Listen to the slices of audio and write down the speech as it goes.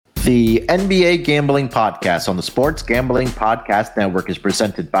The NBA Gambling Podcast on the Sports Gambling Podcast Network is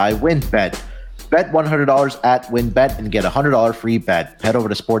presented by WynnBET. Bet $100 at WynnBET and get a $100 free bet. Head over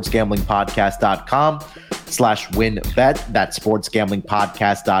to sportsgamblingpodcast.com/WynnBET. That's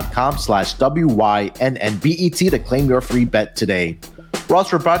sportsgamblingpodcast.com/WYNNBET to claim your free bet today. We're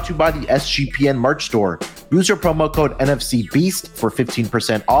also brought to you by the SGPN merch store. Use your promo code NFCBEAST for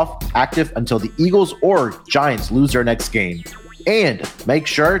 15% off, active until the Eagles or Giants lose their next game. And make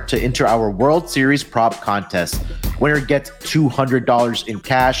sure to enter our World Series prop contest. Winner gets $200 in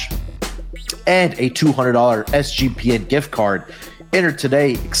cash and a $200 SGPN gift card. Enter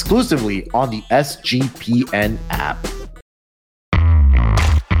today exclusively on the SGPN app.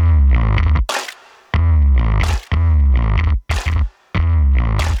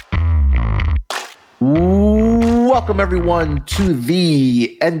 Welcome, everyone, to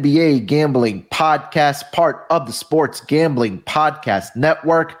the NBA Gambling Podcast, part of the Sports Gambling Podcast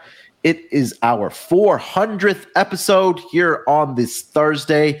Network. It is our 400th episode here on this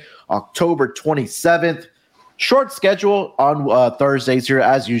Thursday, October 27th. Short schedule on Thursdays here,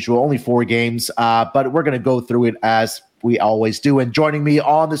 as usual, only 4 games, but we're going to go through it as we always do. And joining me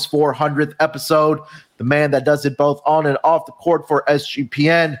on this 400th episode, the man that does it both on and off the court for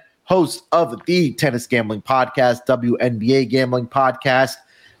SGPN, host of the Tennis Gambling Podcast, WNBA Gambling Podcast,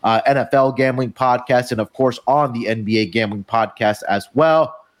 NFL Gambling Podcast, and of course on the NBA Gambling Podcast as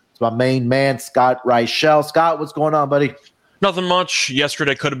well. It's my main man, Scott Reichel. Scott, what's going on, buddy? Nothing much.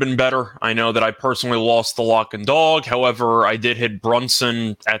 Yesterday could have been better. I know that I personally lost the lock and dog. However, I did hit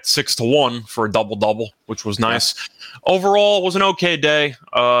Brunson at 6-1 for a double-double, which was nice. Yeah. Overall, it was an okay day.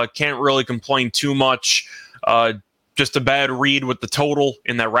 Can't really complain too much. Just a bad read with the total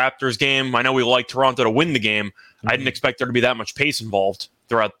in that Raptors game. I know we like Toronto to win the game. Mm-hmm. I didn't expect there to be that much pace involved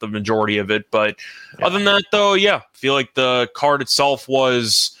throughout the majority of it. But other than that, though, I feel like the card itself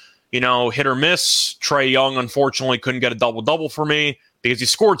was, hit or miss. Trae Young, unfortunately, couldn't get a double-double for me because he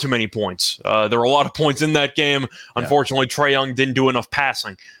scored too many points. There were a lot of points in that game. Unfortunately, Trae Young didn't do enough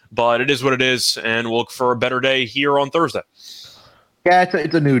passing. But it is what it is, and we'll look for a better day here on Thursday. Yeah,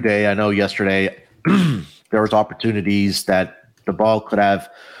 it's a new day. I know yesterday there was opportunities that the ball could have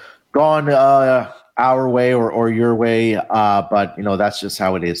gone our way or your way, but that's just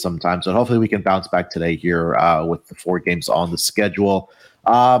how it is sometimes. So hopefully we can bounce back today here with the 4 games on the schedule.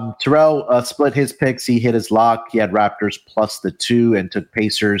 Terrell split his picks. He hit his lock. He had Raptors plus the 2 and took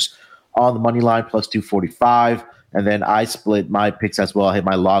Pacers on the money line plus 245. And then I split my picks as well. I hit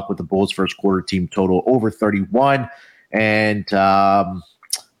my lock with the Bulls first quarter team total over 31. And I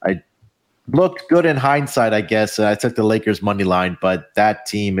looked good in hindsight, I guess. I took the Lakers money line, but that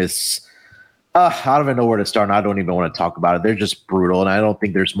team is I don't even know where to start, and I don't even want to talk about it. They're just brutal, and I don't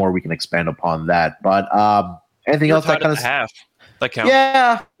think there's more we can expand upon that. But anything else that kind of half that counts?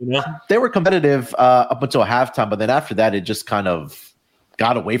 Yeah, they were competitive up until halftime, but then after that, it just kind of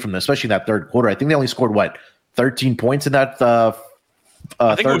got away from them, especially in that third quarter. I think they only scored 13 points in that.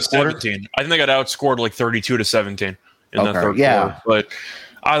 I think it was 17. I think they got outscored like 32-17 in the third quarter, but.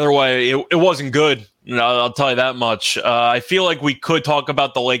 Either way, it wasn't good. I'll tell you that much. I feel like we could talk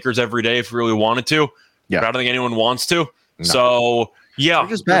about the Lakers every day if we really wanted to. Yeah. But I don't think anyone wants to. No. So,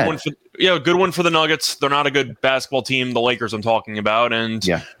 good one for the Nuggets. They're not a good basketball team, the Lakers I'm talking about. And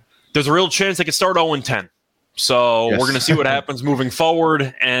there's a real chance they could start 0-10. So we're going to see what happens moving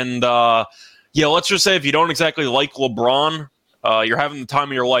forward. And, let's just say if you don't exactly like LeBron, you're having the time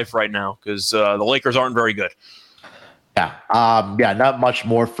of your life right now because the Lakers aren't very good. Not much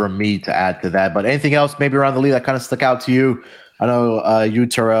more from me to add to that. But anything else maybe around the league that kind of stuck out to you? I know you,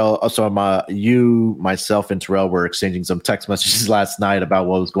 Terrell, myself, and Terrell were exchanging some text messages last night about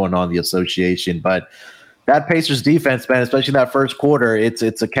what was going on in the association. But that Pacers defense, man, especially in that first quarter, it's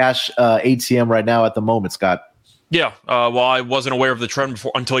a cash ATM right now at the moment, Scott. Yeah, I wasn't aware of the trend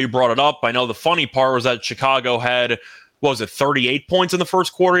before until you brought it up. I know the funny part was that Chicago had, 38 points in the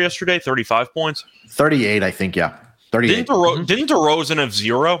first quarter yesterday? 35 points? 38, I think, yeah. 38. Didn't DeRozan have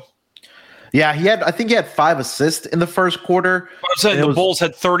 0? Yeah, I think he had 5 assists in the first quarter. I'm saying the Bulls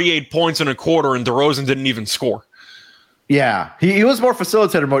had 38 points in a quarter, and DeRozan didn't even score. Yeah, he was more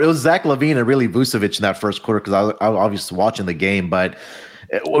facilitator mode. It was Zach LaVine and really Vucevic in that first quarter because I was obviously watching the game. But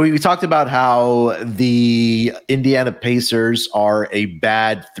we talked about how the Indiana Pacers are a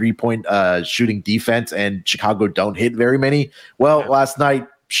bad 3-point shooting defense, and Chicago don't hit very many. Well, last night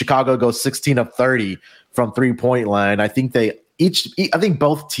Chicago goes 16 of 30 from 3-point line. I think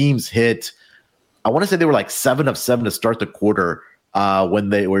both teams hit. I want to say they were like 7 of 7 to start the quarter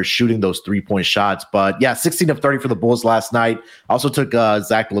when they were shooting those 3-point shots. But 16 of 30 for the Bulls last night. I also took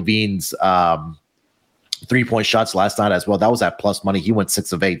Zach LaVine's 3-point shots last night as well. That was at plus money. He went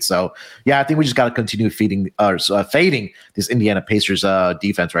 6 of 8. So yeah, I think we just got to continue fading this Indiana Pacers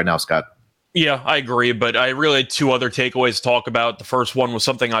defense right now, Scott. Yeah, I agree, but I really had 2 other takeaways to talk about. The first one was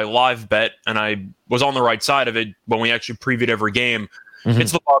something I live bet, and I was on the right side of it when we actually previewed every game. Mm-hmm.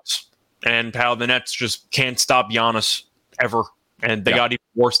 It's the Bucks, and how the Nets just can't stop Giannis ever, and they got even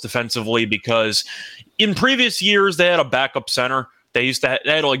worse defensively because in previous years they had a backup center. They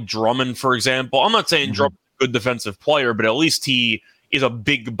had like Drummond, for example. I'm not saying Drummond's a good defensive player, but at least he is a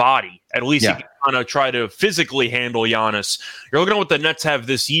big body. At least he can kind of try to physically handle Giannis. You're looking at what the Nets have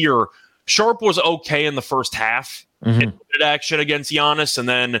this year. Sharp was okay in the first half in action against Giannis, and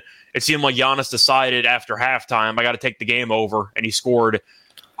then it seemed like Giannis decided after halftime, I got to take the game over, and he scored,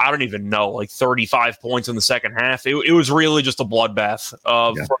 I don't even know, like 35 points in the second half. It was really just a bloodbath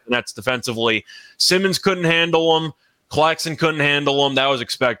for the Nets defensively. Simmons couldn't handle him. Claxton couldn't handle him. That was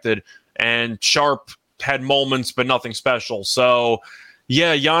expected. And Sharp had moments, but nothing special. So,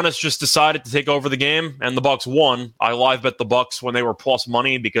 yeah, Giannis just decided to take over the game, and the Bucks won. I live bet the Bucks when they were plus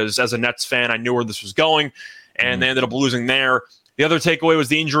money because as a Nets fan, I knew where this was going, and they ended up losing there. The other takeaway was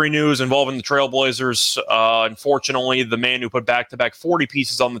the injury news involving the Trailblazers. Unfortunately, the man who put back-to-back 40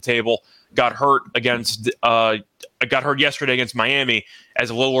 pieces on the table got hurt yesterday against Miami, as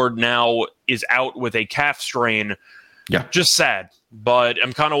Lillard now is out with a calf strain. Yeah, just sad. But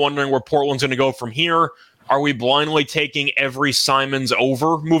I'm kind of wondering where Portland's going to go from here. Are we blindly taking every Simons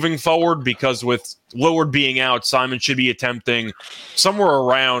over moving forward? Because with Lillard being out, Simon should be attempting somewhere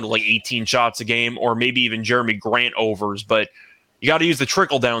around like 18 shots a game, or maybe even Jeremy Grant overs. But you got to use the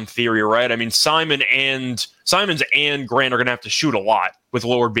trickle-down theory, right? I mean, Simons and Grant are going to have to shoot a lot with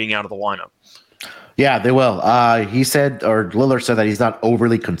Lillard being out of the lineup. Yeah, they will. He said, or Lillard said that he's not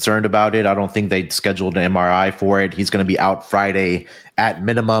overly concerned about it. I don't think they scheduled an MRI for it. He's going to be out Friday at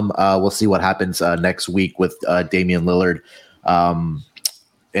minimum. We'll see what happens next week with Damian Lillard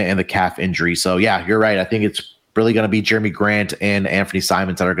and the calf injury. So, yeah, you're right. I think it's really going to be Jeremy Grant and Anthony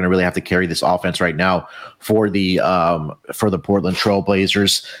Simons that are going to really have to carry this offense right now for the Portland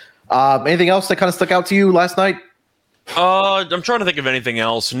Trailblazers. Anything else that kind of stuck out to you last night? I'm trying to think of anything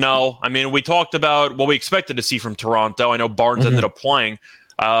else. No, I mean, we talked about what we expected to see from Toronto. I know Barnes ended up playing.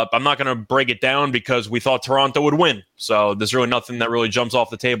 I'm not going to break it down because we thought Toronto would win. So there's really nothing that really jumps off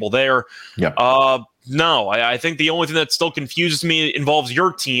the table there. Yeah. No, I think the only thing that still confuses me involves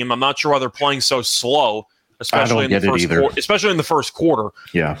your team. I'm not sure why they're playing so slow, especially in the first quarter.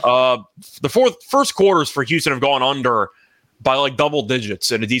 Yeah. The first quarters for Houston have gone under by like double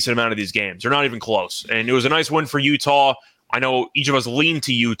digits in a decent amount of these games. They're not even close. And it was a nice win for Utah. I know each of us lean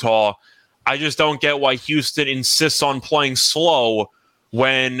to Utah. I just don't get why Houston insists on playing slow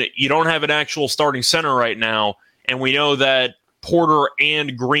when you don't have an actual starting center right now. And we know that Porter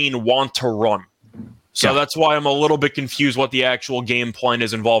and Green want to run. So that's why I'm a little bit confused what the actual game plan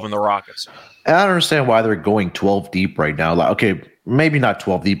is involving the Rockets. And I don't understand why they're going 12 deep right now. Like, okay, maybe not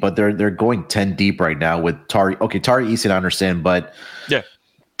 12 deep, but they're going 10 deep right now with Tari. Okay, Tari Eason, I understand, but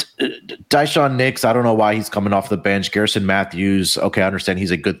Dyson Nix, I don't know why he's coming off the bench. Garrison Matthews, okay, I understand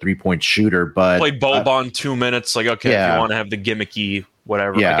he's a good 3-point shooter, but play Boban 2 minutes. Like, okay, if you want to have the gimmicky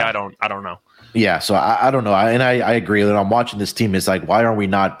whatever. Yeah. Like, I don't know. Yeah, so I don't know. I agree that I'm watching this team. It's like, why aren't we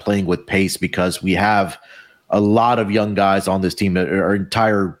not playing with pace? Because we have a lot of young guys on this team. Our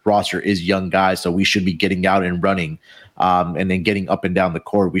entire roster is young guys, so we should be getting out and running and then getting up and down the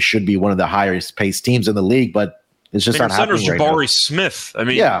court. We should be one of the highest paced teams in the league, but it's just not happening right now. Jabari Smith. I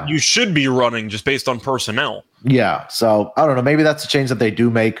mean, you should be running just based on personnel. Yeah, so I don't know. Maybe that's a change that they do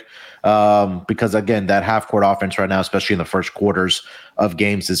make because, again, that half-court offense right now, especially in the first quarters of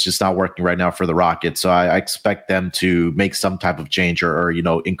games, is just not working right now for the Rockets. So I expect them to make some type of change or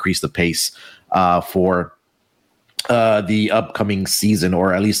increase the pace for the upcoming season,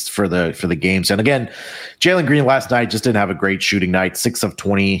 or at least for the games. And again, Jalen Green last night just didn't have a great shooting night. 6 of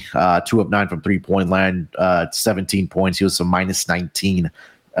 20, 2 of 9 from 3-point land, 17 points. He was a minus 19,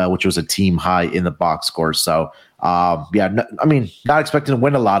 which was a team high in the box score. So not expecting to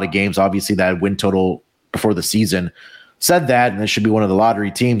win a lot of games. Obviously, that win total before the season said that, and they should be one of the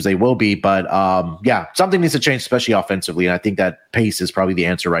lottery teams. They will be, but something needs to change, especially offensively. And I think that pace is probably the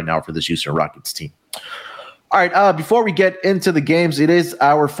answer right now for this Houston Rockets team. All right, before we get into the games, it is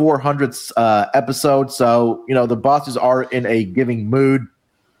our 400th episode, so, the bosses are in a giving mood,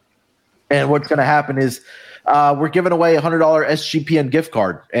 and what's going to happen is we're giving away a $100 SGPN gift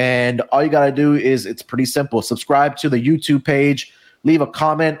card, and all you got to do is, it's pretty simple. Subscribe to the YouTube page, leave a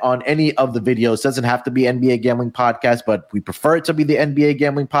comment on any of the videos. It doesn't have to be NBA Gambling Podcast, but we prefer it to be the NBA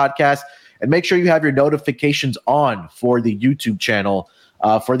Gambling Podcast, and make sure you have your notifications on for the YouTube channel.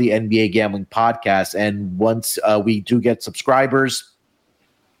 for the NBA Gambling Podcast. And once we do get subscribers,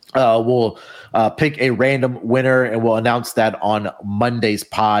 we'll pick a random winner, and we'll announce that on Monday's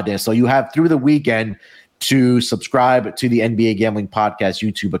pod. And so you have through the weekend to subscribe to the NBA Gambling Podcast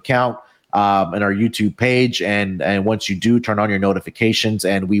YouTube account and our YouTube page. And once you do, turn on your notifications,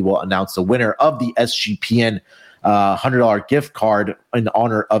 and we will announce the winner of the SGPN $100 gift card in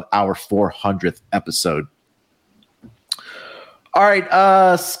honor of our 400th episode. All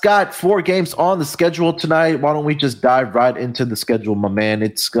right, Scott, 4 games on the schedule tonight. Why don't we just dive right into the schedule, my man?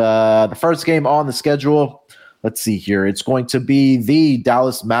 It's the first game on the schedule. Let's see here. It's going to be the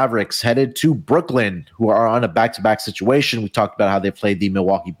Dallas Mavericks headed to Brooklyn, who are on a back-to-back situation. We talked about how they played the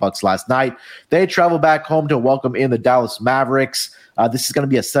Milwaukee Bucks last night. They travel back home to welcome in the Dallas Mavericks. This is going to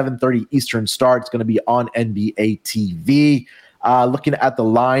be a 7:30 Eastern start. It's going to be on NBA TV. Looking at the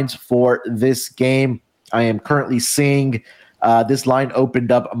lines for this game, I am currently seeing this line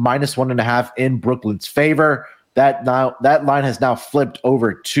opened up -1.5 in Brooklyn's favor. That line has now flipped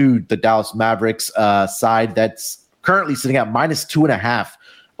over to the Dallas Mavericks side. That's currently sitting at -2.5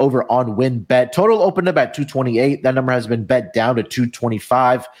 over on WinBet. Total opened up at 228. That number has been bet down to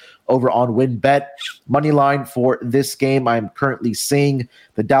 225 over on WinBet. Money line for this game, I'm currently seeing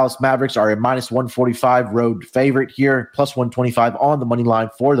the Dallas Mavericks are a -145 road favorite here, +125 on the money line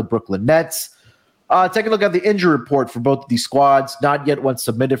for the Brooklyn Nets. Take a look at the injury report for both of these squads. Not yet one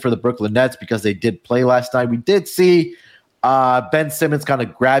submitted for the Brooklyn Nets because they did play last night. We did see Ben Simmons kind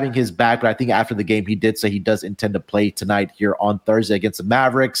of grabbing his back, but I think after the game he did say he does intend to play tonight here on Thursday against the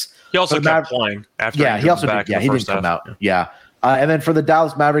Mavericks. He also kept playing after. Yeah, he also did. Yeah, he didn't come out. Yeah. And then for the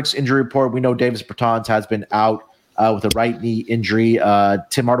Dallas Mavericks injury report, we know Davis Bertans has been out with a right knee injury.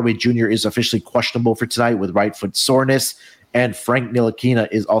 Tim Hardaway Jr. is officially questionable for tonight with right foot soreness. And Frank Ntilikina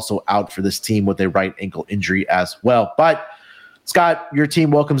is also out for this team with a right ankle injury as well. But Scott, your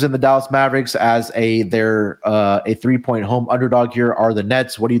team welcomes in the Dallas Mavericks as a 3-point home underdog here are the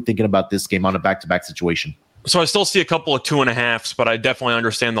Nets. What are you thinking about this game on a back-to-back situation? So I still see a couple of 2.5s, but I definitely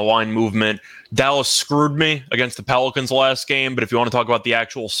understand the line movement. Dallas screwed me against the Pelicans last game, but if you want to talk about the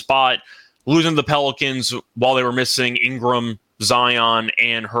actual spot, losing the Pelicans while they were missing Ingram, Zion,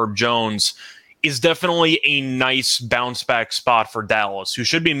 and Herb Jones is definitely a nice bounce-back spot for Dallas, who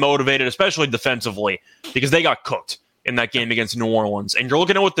should be motivated, especially defensively, because they got cooked in that game against New Orleans. And you're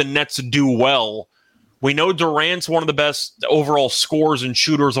looking at what the Nets do well. We know Durant's one of the best overall scorers and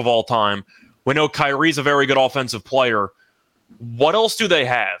shooters of all time. We know Kyrie's a very good offensive player. What else do they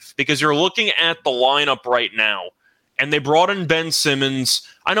have? Because you're looking at the lineup right now, and they brought in Ben Simmons.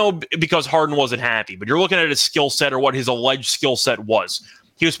 I know because Harden wasn't happy, but you're looking at his skill set or what his alleged skill set was.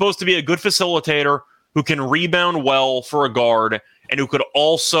 He was supposed to be a good facilitator who can rebound well for a guard and who could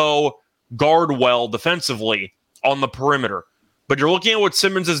also guard well defensively on the perimeter. But you're looking at what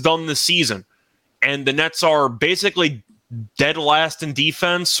Simmons has done this season, and the Nets are basically dead last in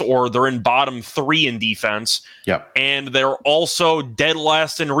defense, or they're in bottom 3 in defense. Yep. And they're also dead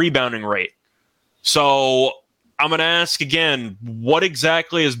last in rebounding rate. So I'm going to ask again, what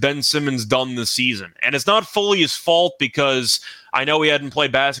exactly has Ben Simmons done this season? And it's not fully his fault because I know he hadn't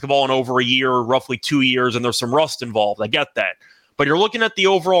played basketball in over a year, roughly 2 years, and there's some rust involved. I get that. But you're looking at the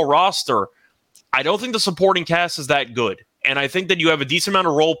overall roster. I don't think the supporting cast is that good. And I think that you have a decent amount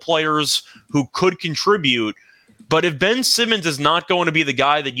of role players who could contribute. But if Ben Simmons is not going to be the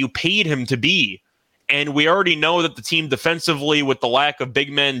guy that you paid him to be, and we already know that the team defensively, with the lack of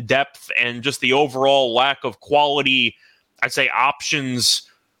big men depth and just the overall lack of quality, I'd say, options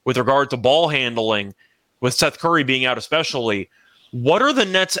with regard to ball handling, with Seth Curry being out especially, what are the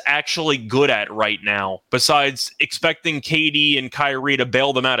Nets actually good at right now besides expecting KD and Kyrie to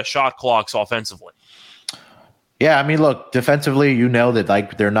bail them out of shot clocks offensively? Yeah, I mean, look, defensively, you know that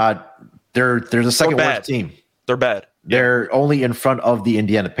they're the second worst team. They're bad. They're only in front of the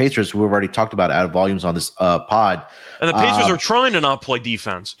Indiana Pacers, who we've already talked about out of volumes on this pod. And the Pacers are trying to not play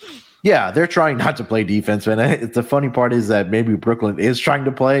defense. Yeah, they're trying not to play defense. And the funny part is that maybe Brooklyn is trying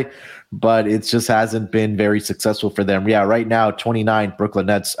to play, but it just hasn't been very successful for them. Yeah, right now, 29 Brooklyn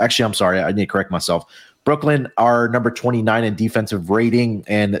Nets. Actually, I'm sorry. I need to correct myself. Brooklyn are number 29 in defensive rating,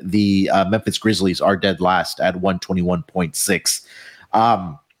 and the Memphis Grizzlies are dead last at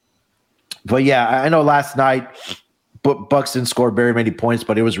 121.6. But yeah, I know last night Bucks didn't score very many points,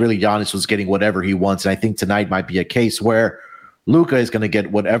 but it was really Giannis was getting whatever he wants. And I think tonight might be a case where Luka is going to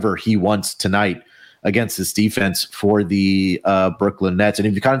get whatever he wants tonight against this defense for the Brooklyn Nets. And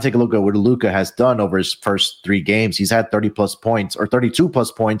if you kind of take a look at what Luka has done over his first 3 games, he's had 30-plus points or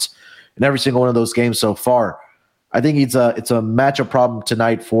 32-plus points in every single one of those games so far. I think it's a matchup problem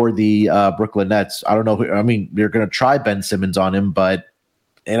tonight for the Brooklyn Nets. I don't know. I mean, you're going to try Ben Simmons on him, but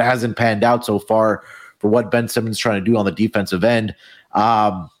it hasn't panned out so far for what Ben Simmons is trying to do on the defensive end.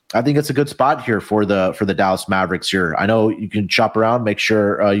 I think it's a good spot here for the Dallas Mavericks here. I know you can shop around, make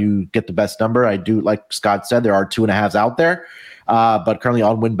sure you get the best number. I do, like Scott said, there are 2.5s out there. But currently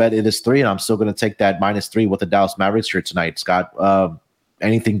on WinBet, it is 3, and I'm still going to take that -3 with the Dallas Mavericks here tonight. Scott,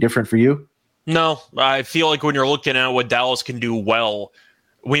 anything different for you? No, I feel like when you're looking at what Dallas can do well,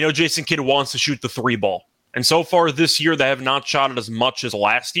 we know Jason Kidd wants to shoot the 3 ball. And so far this year, they have not shot it as much as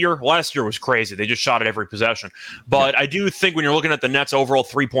last year. Last year was crazy. They just shot it every possession. But I do think when you're looking at the Nets' overall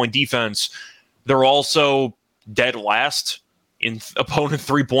 3-point defense, they're also dead last in opponent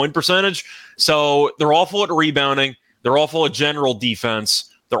 3-point percentage. So they're awful at rebounding. They're awful at general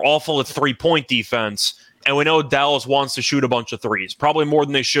defense. They're awful at 3-point defense. And we know Dallas wants to shoot a bunch of threes, probably more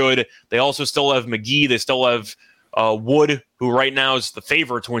than they should. They also still have McGee. They still have Wood, who right now is the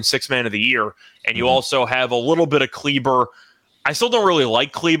favorite to win Sixth Man of the Year. And you also have a little bit of Kleber. I still don't really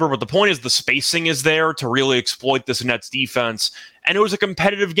like Kleber, but the point is the spacing is there to really exploit this Nets defense. And it was a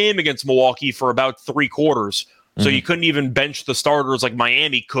competitive game against Milwaukee for about 3 quarters. So you couldn't even bench the starters like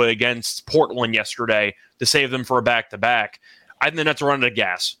Miami could against Portland yesterday to save them for a back-to-back. I think the Nets are running out of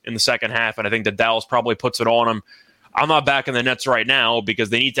gas in the second half, and I think that Dallas probably puts it on them. I'm not backing the Nets right now because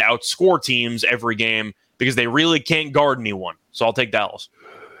they need to outscore teams every game because they really can't guard anyone. So I'll take Dallas.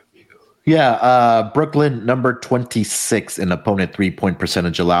 Yeah, Brooklyn, number 26 in opponent 3-point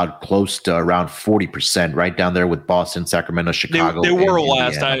percentage allowed, close to around 40%, right down there with Boston, Sacramento, Chicago. They were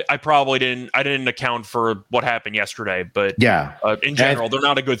last. I probably didn't account for what happened yesterday, but yeah, in general, they're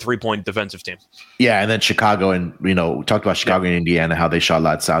not a good 3-point defensive team. Yeah, and then Chicago, and we talked about Chicago and Indiana, how they shot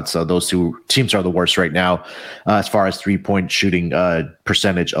lights out. So those 2 teams are the worst right now as far as 3-point shooting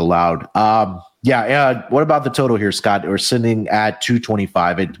percentage allowed. What about the total here, Scott? We're sitting at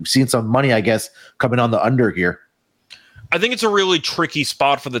 225. We've seen some money, I guess, coming on the under here. I think it's a really tricky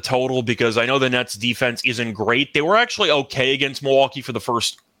spot for the total because I know the Nets defense isn't great. They were actually okay against Milwaukee for the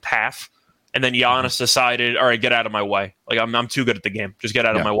first half. And then Giannis decided, all right, get out of my way. Like, I'm too good at the game. Just get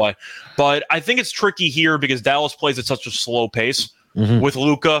out of my way. But I think it's tricky here because Dallas plays at such a slow pace with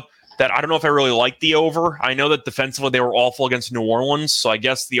Luka that I don't know if I really like the over. I know that defensively they were awful against New Orleans, so I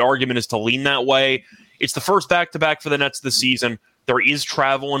guess the argument is to lean that way. It's the first back-to-back for the Nets this season. There is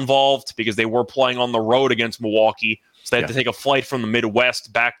travel involved because they were playing on the road against Milwaukee, so they had to take a flight from the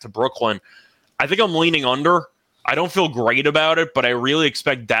Midwest back to Brooklyn. I think I'm leaning under. I don't feel great about it, but I really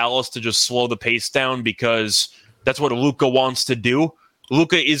expect Dallas to just slow the pace down because that's what Luka wants to do.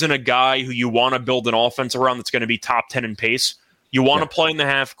 Luka isn't a guy who you want to build an offense around that's going to be top 10 in pace. You want to play in the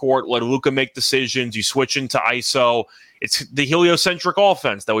half court, let Luka make decisions. You switch into ISO. It's the heliocentric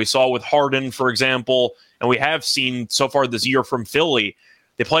offense that we saw with Harden, for example, and we have seen so far this year from Philly.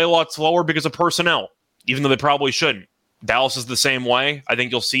 They play a lot slower because of personnel, even though they probably shouldn't. Dallas is the same way. I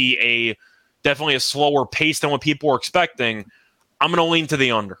think you'll see definitely a slower pace than what people were expecting. I'm going to lean to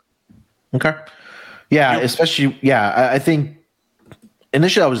the under. Okay. Yeah, especially, I think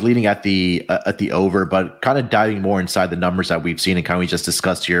initially I was leaning at the over, but kind of diving more inside the numbers that we've seen and kind of we just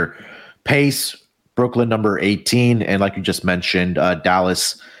discussed here. Pace, Brooklyn number 18, and like you just mentioned,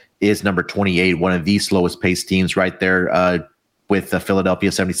 Dallas is number 28, one of the slowest paced teams right there with the Philadelphia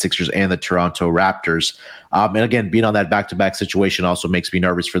 76ers and the Toronto Raptors. And again, being on that back-to-back situation also makes me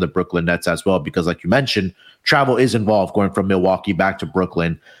nervous for the Brooklyn Nets as well because like you mentioned, travel is involved going from Milwaukee back to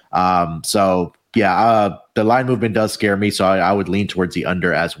Brooklyn. The line movement does scare me, so I would lean towards the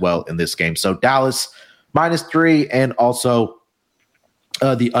under as well in this game. So Dallas -3 and also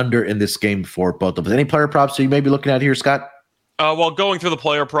the under in this game for both of us. Any player props that you may be looking at here, Scott? Well, going through the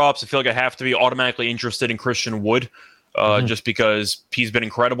player props, I feel like I have to be automatically interested in Christian Wood just because he's been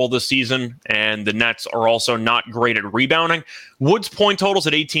incredible this season, and the Nets are also not great at rebounding. Wood's point total's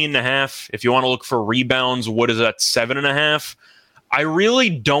at 18.5. If you want to look for rebounds, Wood is at 7.5. I really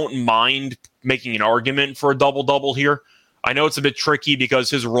don't mind making an argument for a double-double here. I know it's a bit tricky because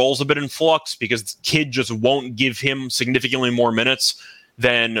his role's a bit in flux because Kidd just won't give him significantly more minutes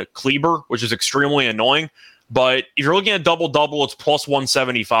than Kleber, which is extremely annoying. But if you're looking at double-double, it's plus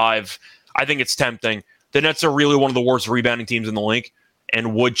 175. I think it's tempting. The Nets are really one of the worst rebounding teams in the league,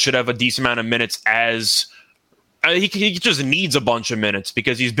 and Wood should have a decent amount of minutes as he just needs a bunch of minutes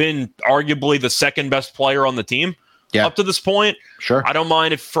because he's been arguably the second best player on the team up to this point. Sure. I don't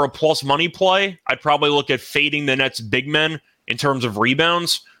mind if for a plus money play, I'd probably look at fading the Nets big men in terms of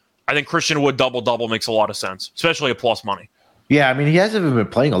rebounds. I think Christian Wood double-double makes a lot of sense, especially at plus money. Yeah, I mean, he hasn't been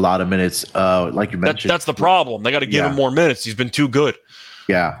playing a lot of minutes, like you mentioned. That's the problem. They got to give him more minutes. He's been too good.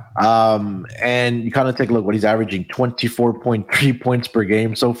 Yeah. And you kind of take a look what he's averaging 24.3 points per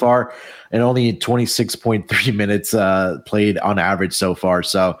game so far and only 26.3 minutes played on average so far.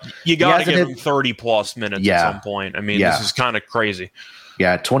 So you got to give him 30 plus minutes at some point. I mean, this is kind of crazy.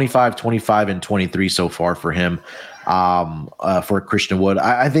 Yeah, 25, 25, and 23 so far for him. For Christian Wood,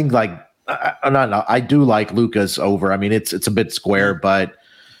 I think I do like Luka's over. I mean, it's a bit square, but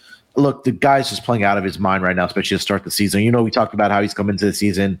look, the guy's just playing out of his mind right now, especially to start the season. We talked about how he's come into the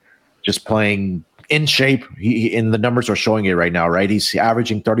season just playing in shape. And the numbers are showing it right now, right? He's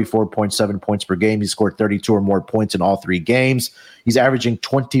averaging 34.7 points per game. He scored 32 or more points in all 3 games. He's averaging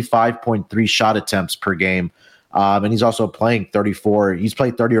 25.3 shot attempts per game. And he's also playing 34. He's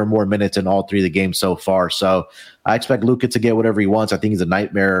played 30 or more minutes in all 3 of the games so far. So I expect Luka to get whatever he wants. I think he's a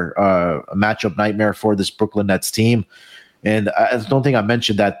nightmare, a matchup nightmare for this Brooklyn Nets team. And I don't think I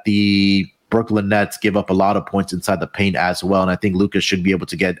mentioned that the Brooklyn Nets give up a lot of points inside the paint as well. And I think Luka should be able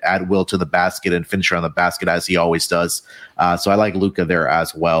to get at will to the basket and finish around the basket as he always does. So I like Luka there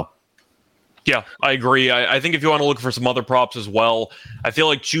as well. Yeah, I agree. I think if you want to look for some other props as well, I feel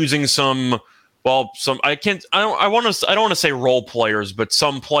like choosing I don't want to say role players, but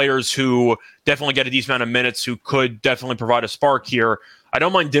some players who definitely get a decent amount of minutes who could definitely provide a spark here. I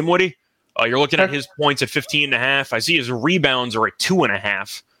don't mind Dinwiddie. You're looking at his points at 15.5. I see his rebounds are at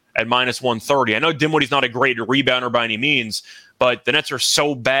 2.5 at minus 130. I know Dinwiddie's not a great rebounder by any means, but the Nets are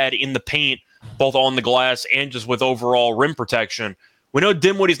so bad in the paint, both on the glass and just with overall rim protection. We know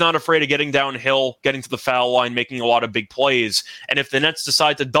Dinwiddie's not afraid of getting downhill, getting to the foul line, making a lot of big plays. And if the Nets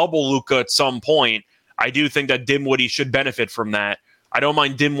decide to double Luka at some point, I do think that Dinwiddie should benefit from that. I don't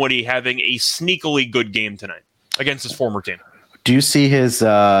mind Dinwiddie having a sneakily good game tonight against his former team. Do you see his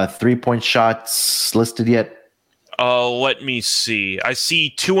 3-point shots listed yet? Let me see. I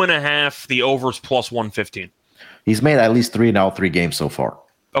see 2.5. The overs plus 115. He's made at least 3 in all 3 games so far.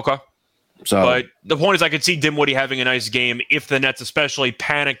 Okay. So, but the point is, I could see Dinwiddie having a nice game if the Nets especially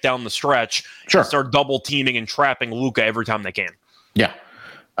panic down the stretch and start double teaming and trapping Luka every time they can. Yeah.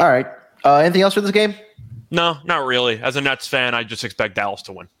 All right. Anything else for this game? No, not really. As a Nets fan, I just expect Dallas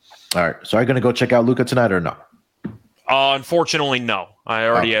to win. All right. So are you going to go check out Luka tonight or no? Unfortunately, no. I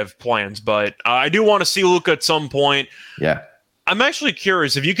already have plans, but I do want to see Luka at some point. Yeah. I'm actually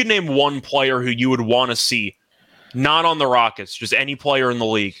curious if you could name one player who you would want to see, not on the Rockets, just any player in the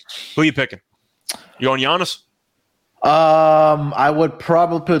league. Who are you picking? You going Giannis? I would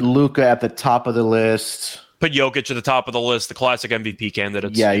probably put Luka at the top of the list. Put Jokic at the top of the list, the classic MVP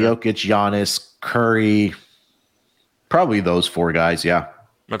candidates. Yeah, Jokic, Giannis, Curry. Probably those 4 guys, yeah.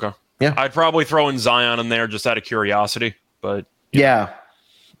 Okay. Yeah. I'd probably throw in Zion in there just out of curiosity, but yeah.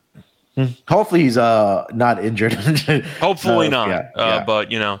 Hopefully he's not injured. Hopefully not. But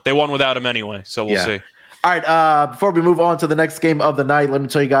they won without him anyway, so we'll see. All right. Before we move on to the next game of the night, let me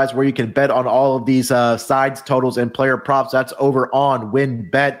tell you guys where you can bet on all of these sides, totals, and player props. That's over on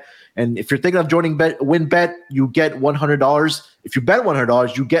WynnBET. And if you're thinking of joining WynnBET, you get $100. If you bet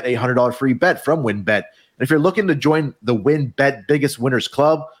 $100, you get a $100 free bet from WynnBET. And if you're looking to join the WynnBET Biggest Winners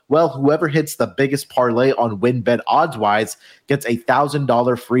Club, well, whoever hits the biggest parlay on WynnBET odds-wise gets a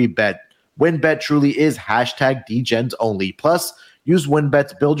 $1,000 free bet. WynnBET truly is #DGens only. Plus, use WynnBET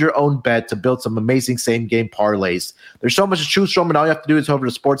to build your own bet to build some amazing same-game parlays. There's so much to choose from, and all you have to do is over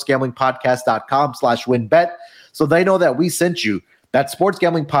to sportsgamblingpodcast.com/WynnBET so they know that we sent you. That's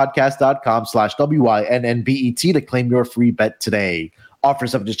sportsgamblingpodcast.com/WYNNBET to claim your free bet today.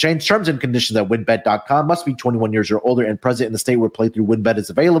 Offers subject to change. Terms and conditions at WynnBET.com. Must be 21 years or older and present in the state where playthrough WynnBET is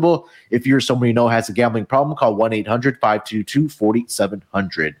available. If you're someone you know has a gambling problem, call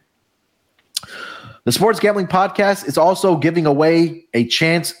 1-800-522-4700. The Sports Gambling Podcast is also giving away a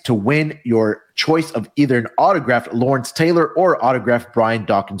chance to win your choice of either an autographed Lawrence Taylor or autographed Brian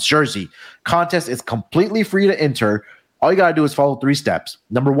Dawkins jersey. Contest is completely free to enter. All you got to do is follow 3 steps.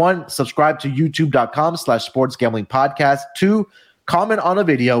 Number 1, subscribe to youtube.com/sportsgamblingpodcast. 2, comment on a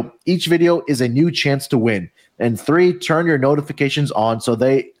video. Each video is a new chance to win. And 3, turn your notifications on so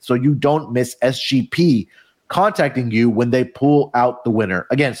you don't miss SGP contacting you when they pull out the winner.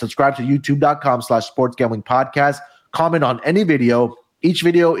 Again, subscribe to youtube.com/sportsgamblingpodcast. Comment on any video. Each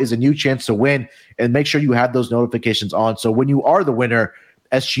video is a new chance to win, and make sure you have those notifications on. So when you are the winner,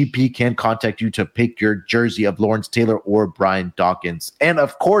 SGP can contact you to pick your jersey of Lawrence Taylor or Brian Dawkins. And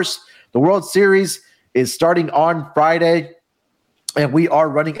of course, the World Series is starting on Friday, and we are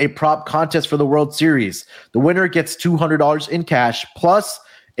running a prop contest for the World Series. The winner gets $200 in cash plus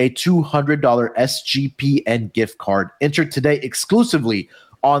a $200 SGPN gift card. Enter today exclusively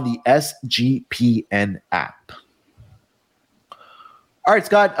on the SGPN app. All right,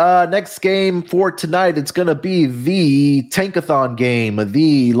 Scott. Next game for tonight, it's going to be the Tankathon game.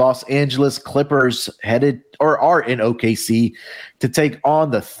 The Los Angeles Clippers are in OKC to take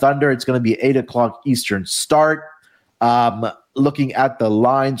on the Thunder. It's going to be 8:00 Eastern start. Looking at the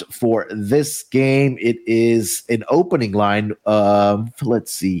lines for this game, it is an opening line of,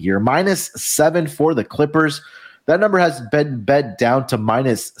 let's see here, -7 for the Clippers. That number has been bet down to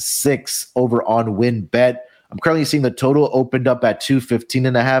 -6 over on WinBet. I'm currently seeing the total opened up at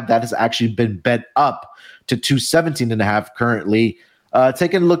 215.5. That has actually been bet up to 217.5 currently.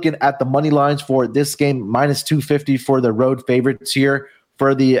 Taking a look at the money lines for this game, -250 for the road favorites here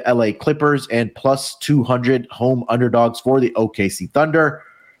for the LA Clippers and +200 home underdogs for the OKC Thunder.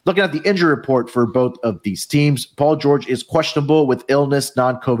 Looking at the injury report for both of these teams, Paul George is questionable with illness,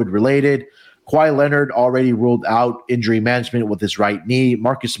 non-COVID related. Kawhi Leonard already ruled out injury management with his right knee.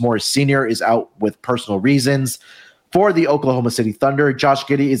 Marcus Morris Sr. is out with personal reasons. For the Oklahoma City Thunder, Josh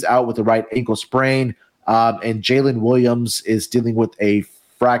Giddey is out with a right ankle sprain, and Jalen Williams is dealing with a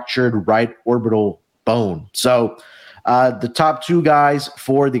fractured right orbital bone. So the top two guys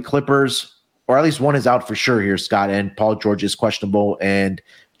for the Clippers, or at least one is out for sure here, Scott, and Paul George is questionable, and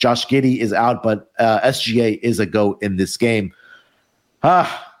Josh Giddey is out, but SGA is a go in this game.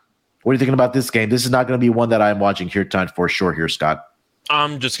 What are you thinking about this game? This is not going to be one that I'm watching here tonight for sure here, Scott.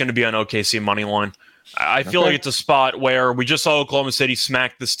 I'm just going to be on OKC money line. I feel like it's a spot where we just saw Oklahoma City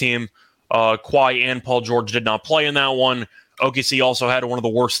smack this team. Kawhi and Paul George did not play in that one. OKC also had one of the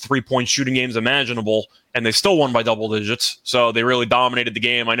worst three-point shooting games imaginable, and they still won by double digits. So they really dominated the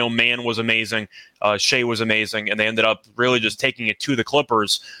game. I know Mann was amazing. Shea was amazing, and they ended up really just taking it to the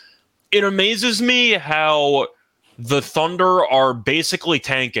Clippers. It amazes me how the Thunder are basically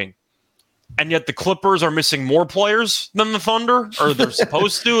tanking, and yet the Clippers are missing more players than the Thunder, or they're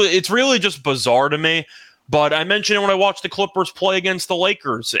supposed to. It's really just bizarre to me. But I mentioned it when I watched the Clippers play against the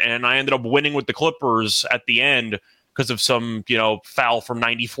Lakers, and I ended up winning with the Clippers at the end because of some, foul from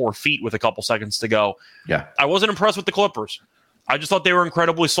 94 feet with a couple seconds to go. Yeah. I wasn't impressed with the Clippers. I just thought they were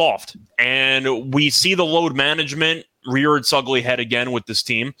incredibly soft. And we see the load management rear its ugly head again with this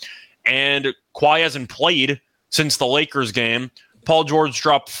team. And Kawhi hasn't played since the Lakers game. Paul George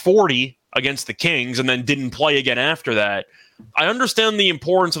dropped 40 against the Kings and then didn't play again after that. I understand the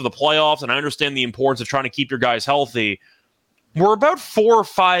importance of the playoffs, and I understand the importance of trying to keep your guys healthy. We're about 4 or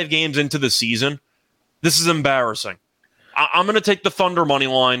 5 games into the season. This is embarrassing. I'm going to take the Thunder money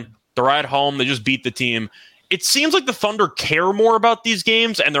line. They're at home. They just beat the team. It seems like the Thunder care more about these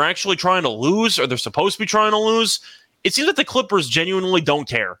games, and they're actually trying to lose, or they're supposed to be trying to lose. It seems like the Clippers genuinely don't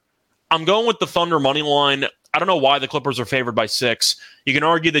care. I'm going with the Thunder money line. I don't know why the Clippers are favored by 6. You can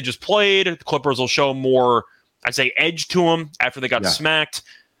argue they just played. The Clippers will show more, I'd say, edge to them after they got smacked.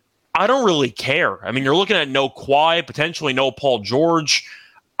 I don't really care. I mean, you're looking at no Kawhi, potentially no Paul George.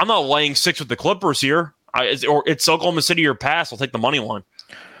 I'm not laying 6 with the Clippers here. It's Oklahoma City or pass. I'll take the money line.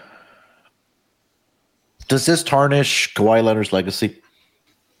 Does this tarnish Kawhi Leonard's legacy?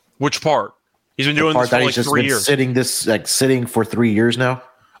 Which part? He's been doing this for like 3 years. Sitting for 3 years now.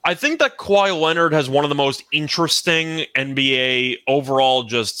 I think that Kawhi Leonard has one of the most interesting NBA overall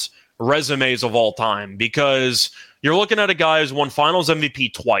just resumes of all time, because you're looking at a guy who's won Finals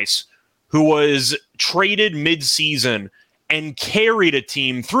MVP twice, who was traded mid-season and carried a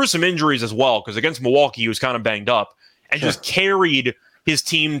team through some injuries as well, because against Milwaukee he was kind of banged up, and just carried his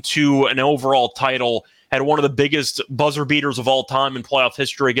team to an overall title, had one of the biggest buzzer beaters of all time in playoff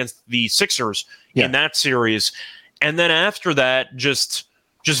history against the Sixers in that series. And then after that, just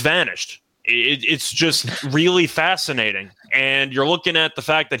vanished. It's just really fascinating. And you're looking at the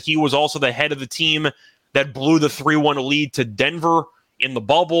fact that he was also the head of the team that blew the 3-1 lead to Denver in the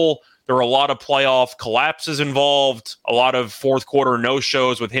bubble. There were a lot of playoff collapses involved, a lot of fourth quarter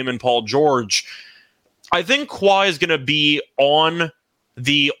no-shows with him and Paul George. I think Kawhi is going to be on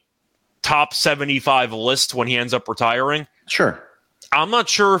the top 75 list when he ends up retiring. Sure. I'm not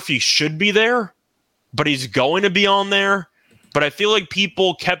sure if he should be there, but he's going to be on there. But I feel like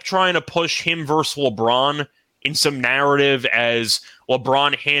people kept trying to push him versus LeBron in some narrative as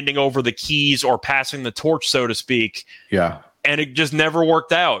LeBron handing over the keys or passing the torch, so to speak. Yeah. And it just never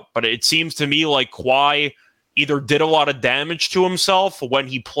worked out. But it seems to me like Kawhi either did a lot of damage to himself when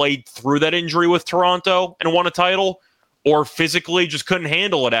he played through that injury with Toronto and won a title, or physically just couldn't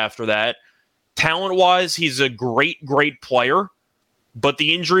handle it after that. Talent-wise, he's a great, great player. But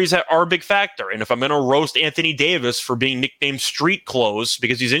the injuries are a big factor. And if I'm going to roast Anthony Davis for being nicknamed street clothes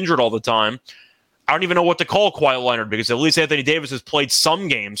because he's injured all the time, I don't even know what to call Kawhi Leonard, because at least Anthony Davis has played some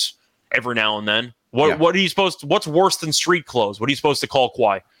games every now and then. What are you supposed to, what's worse than street clothes? What are you supposed to call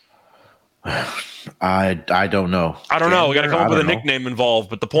Kawhi? I don't know. I don't know. We got to come up with a know. nickname involved,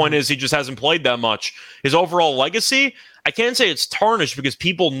 but the point is he just hasn't played that much. His overall legacy, I can't say it's tarnished because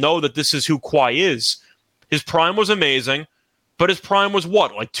people know that this is who Kawhi is. His prime was amazing, but his prime was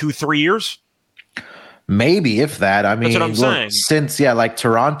what, like 2-3 years? Maybe, if that. I mean, that's what I'm saying. Since like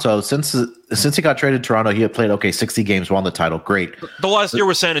Toronto, since he got traded to Toronto, he had played 60 games, won the title. Great. The last year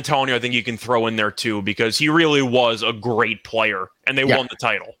with San Antonio, I think you can throw in there too because he really was a great player and they won the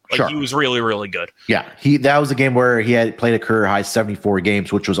title. Like he was really, really good. Yeah, that was a game where he had played a career high 74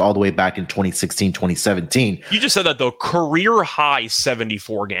 games, which was all the way back in 2016, 2017. You just said that though, career high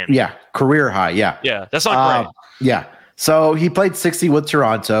 74 games. Yeah, career high. Yeah, that's not great. Yeah. So he played 60 with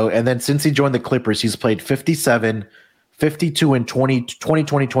Toronto, and then since he joined the Clippers, he's played 57, 52 in 2020,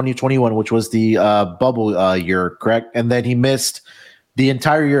 2021, which was the bubble year, correct? And then he missed the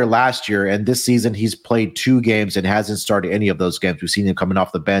entire year last year, and this season he's played 2 games and hasn't started any of those games. We've seen him coming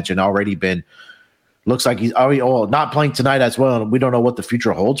off the bench and already looks like he's already not playing tonight as well, and we don't know what the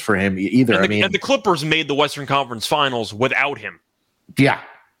future holds for him either. And the Clippers made the Western Conference Finals without him. Yeah,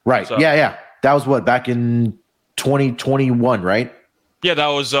 right. So. Yeah. That was what, back in 2021, right? Yeah, that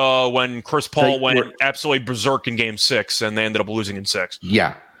was when Chris Paul went absolutely berserk in Game 6, and they ended up losing in 6.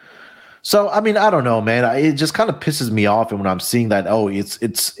 Yeah. So, I mean, I don't know, man. It just kind of pisses me off when I'm seeing that,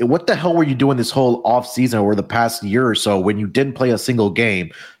 it's what the hell were you doing this whole offseason or the past year or so when you didn't play a single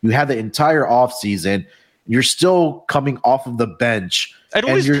game? You had the entire offseason. You're still coming off of the bench. I'd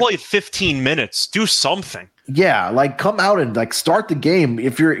always play 15 minutes. Do something. Yeah, like come out and like start the game.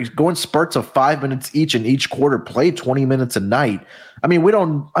 If you're going spurts of 5 minutes each in each quarter, play 20 minutes a night. I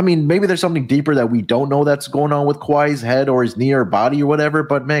mean, maybe there's something deeper that we don't know that's going on with Kawhi's head or his knee or body or whatever.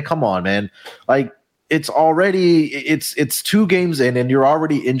 But man, come on, man. Like it's 2 games in and you're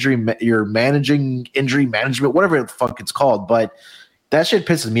already you're managing injury management, whatever the fuck it's called. But that shit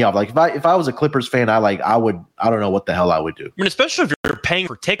pisses me off. Like if I was a Clippers fan, I don't know what the hell I would do. I mean, especially if you're paying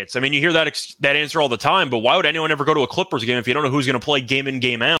for tickets. I mean, you hear that answer all the time, but why would anyone ever go to a Clippers game if you don't know who's going to play game in,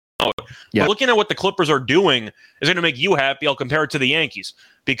 game out? Yeah. But looking at what the Clippers are doing is going to make you happy. I'll compare it to the Yankees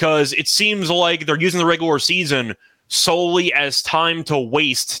because it seems like they're using the regular season solely as time to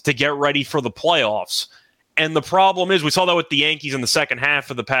waste to get ready for the playoffs. And the problem is we saw that with the Yankees in the second half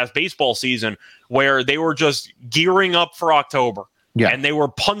of the past baseball season where they were just gearing up for October. Yeah. And they were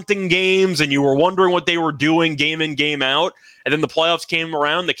punting games and you were wondering what they were doing game in, game out. And then the playoffs came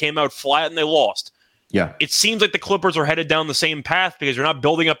around, they came out flat and they lost. Yeah. It seems like the Clippers are headed down the same path because you're not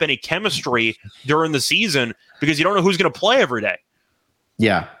building up any chemistry during the season because you don't know who's going to play every day.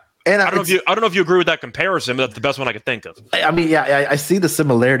 Yeah. And I don't know if you agree with that comparison, but that's the best one I could think of. I mean, yeah, I see the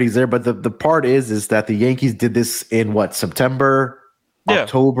similarities there, but the part is that the Yankees did this in September,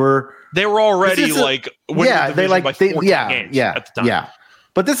 October. They were already winning the division by 14 games at the time. Yeah.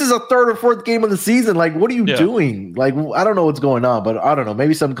 But this is a third or fourth game of the season. Like, what are you doing? Like, I don't know what's going on, but I don't know.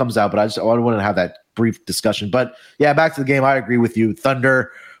 Maybe something comes out, but I want to have that brief discussion. But yeah, back to the game. I agree with you.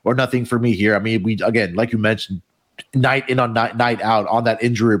 Thunder or nothing for me here. I mean, we, again, like you mentioned, night in on night out on that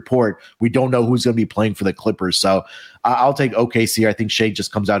injury report, we don't know who's going to be playing for the Clippers. So I'll take OKC. I think Shea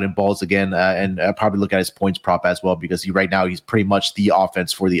just comes out in balls again, and I'll probably look at his points prop as well because right now he's pretty much the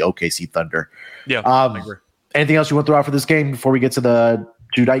offense for the OKC Thunder. Yeah, I agree. Anything else you want to throw out for this game before we get to the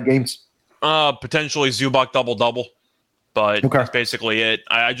 2 night games? Potentially Zubac double-double, but that's basically it.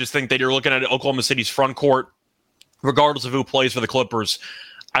 I just think that you're looking at Oklahoma City's front court, regardless of who plays for the Clippers.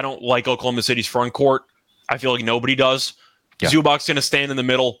 I don't like Oklahoma City's front court. I feel like nobody does. Yeah. Zubac's going to stand in the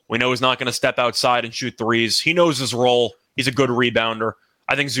middle. We know he's not going to step outside and shoot threes. He knows his role. He's a good rebounder.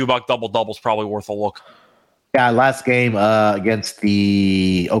 I think Zubac double-double is probably worth a look. Yeah, last game against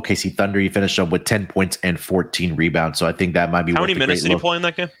the OKC Thunder, he finished up with 10 points and 14 rebounds. So I think that might be How many minutes did he play in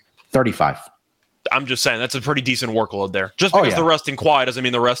that game? 35. I'm just saying that's a pretty decent workload there. Just because they're resting Kawhi doesn't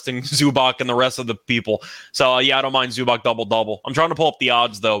mean they're resting Zubac and the rest of the people. So, I don't mind Zubac double-double. I'm trying to pull up the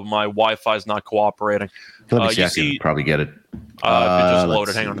odds, though. My Wi-Fi is not cooperating. Let me see. I can probably get it. It just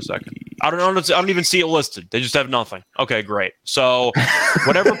loaded. Hang on a second. I don't even see it listed. They just have nothing. Okay, great. So,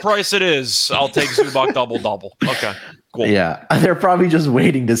 whatever price it is, I'll take Zubac double-double. Okay, cool. Yeah, they're probably just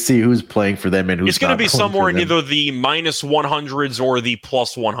waiting to see who's playing for them and who's. It's going to be somewhere in either the minus 100s or the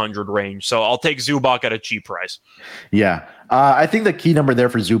plus 100 range. So I'll take Zubac at a cheap price. Yeah. I think the key number there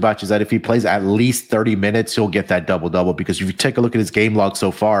for Zubac is that if he plays at least 30 minutes, he'll get that double-double, because if you take a look at his game log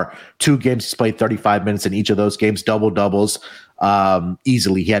so far, 2 games he's played 35 minutes in each of those games, double-doubles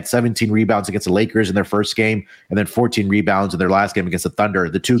easily. He had 17 rebounds against the Lakers in their first game, and then 14 rebounds in their last game against the Thunder.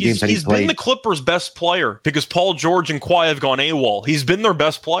 The 2 games that he's played. He's been the Clippers' best player because Paul George and Kawhi have gone AWOL. He's been their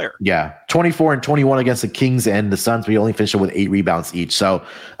best player. Yeah, 24 and 21 against the Kings and the Suns, but he only finished with 8 rebounds each. So,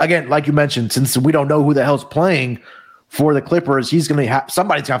 again, like you mentioned, since we don't know who the hell's playing for the Clippers, he's going to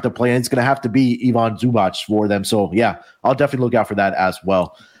somebody's going to have to play, and it's going to have to be Ivan Zubac for them. So, yeah, I'll definitely look out for that as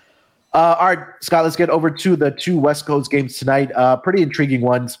well. All right, Scott, let's get over to the 2 West Coast games tonight. Pretty intriguing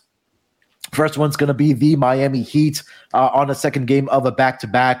ones. First one's going to be the Miami Heat on the second game of a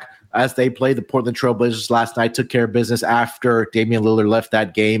back-to-back as they played the Portland Trail Blazers last night, took care of business after Damian Lillard left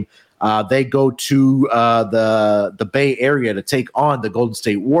that game. They go to the Bay Area to take on the Golden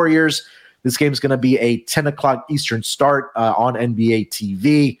State Warriors. This game is going to be a 10 o'clock Eastern start on NBA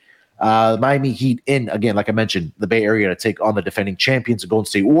TV. Miami Heat in, again, like I mentioned, the Bay Area to take on the defending champions, the Golden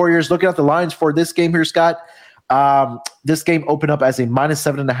State Warriors. Looking at the lines for this game here, Scott, this game opened up as a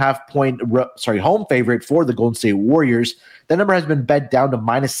 -7.5 point, home favorite for the Golden State Warriors. That number has been bet down to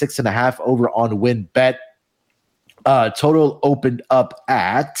 -6.5 over on WinBet. Total opened up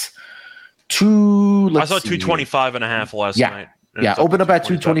at I saw 225.5 last night. Yeah, opened up at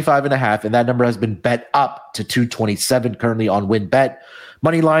 225.5, and that number has been bet up to 227 currently on WinBet.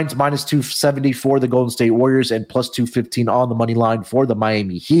 Money lines -270 for the Golden State Warriors and +215 on the money line for the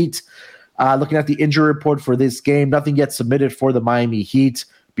Miami Heat. Looking at the injury report for this game, nothing gets submitted for the Miami Heat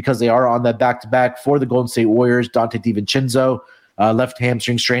because they are on that back-to-back. For the Golden State Warriors, Dante DiVincenzo, left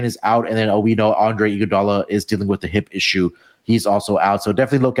hamstring strain is out, and then we know Andre Iguodala is dealing with the hip issue. He's also out. So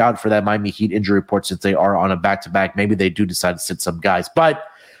definitely look out for that Miami Heat injury report since they are on a back-to-back. Maybe they do decide to sit some guys. But,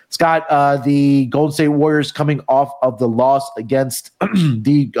 Scott, the Golden State Warriors coming off of the loss against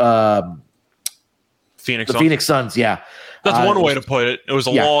the Phoenix Suns, yeah. That's one way to put it. It was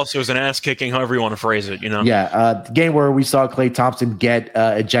a loss. It was an ass-kicking, however you want to phrase it, Yeah, the game where we saw Klay Thompson get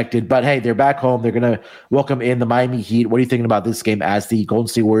ejected. But, hey, they're back home. They're going to welcome in the Miami Heat. What are you thinking about this game as the Golden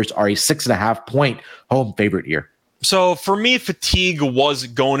State Warriors are a 6.5-point home favorite here? So for me, fatigue was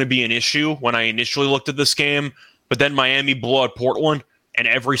going to be an issue when I initially looked at this game, but then Miami blew out Portland and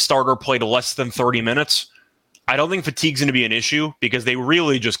every starter played less than 30 minutes. I don't think fatigue's going to be an issue because they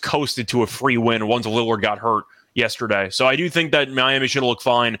really just coasted to a free win once Lillard got hurt yesterday. So I do think that Miami should look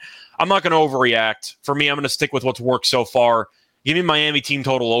fine. I'm not going to overreact. For me, I'm going to stick with what's worked so far. Give me Miami team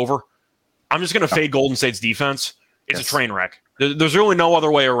total over. I'm just going to fade Golden State's defense. It's a train wreck. There's really no other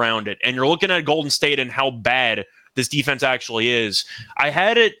way around it. And you're looking at Golden State and how bad this defense actually is. I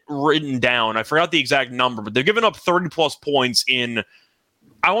had it written down. I forgot the exact number, but they've given up 30-plus points in,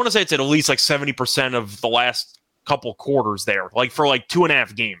 I want to say it's at least like 70% of the last couple quarters there, like for like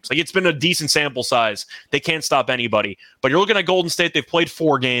 2.5 games. Like it's been a decent sample size. They can't stop anybody. But you're looking at Golden State. They've played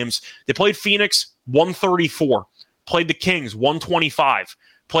 4 games. They played Phoenix, 134. Played the Kings, 125.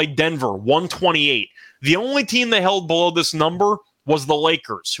 Played Denver, 128. The only team they held below this number was the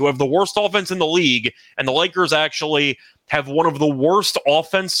Lakers, who have the worst offense in the league, and the Lakers actually have one of the worst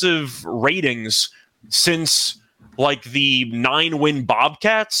offensive ratings since, like, the 9-win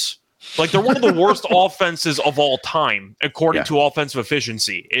Bobcats. Like, they're one of the worst offenses of all time, according to offensive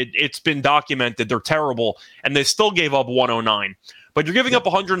efficiency. It's been documented. They're terrible, and they still gave up 109. But you're giving up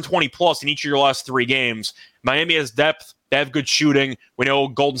 120-plus in each of your last 3 games. Miami has depth. They have good shooting. We know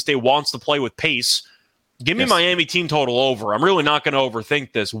Golden State wants to play with pace. Give me Miami team total over. I'm really not going to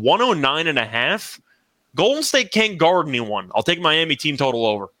overthink this. 109.5. Golden State can't guard anyone. I'll take Miami team total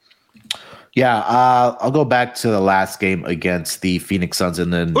over. Yeah, I'll go back to the last game against the Phoenix Suns,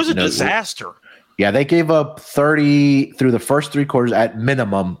 and then it was a disaster. Yeah, they gave up 30 through the first 3 quarters at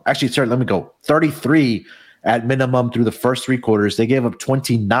minimum. Actually, sorry, let me go. 33 at minimum through the first 3 quarters. They gave up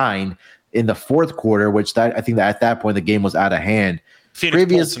 29 in the fourth quarter, which I think that at that point the game was out of hand. Phoenix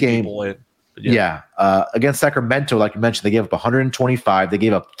previous game. Against Sacramento, like you mentioned, they gave up 125. They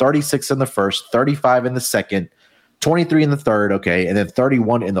gave up 36 in the first, 35 in the second, 23 in the third, and then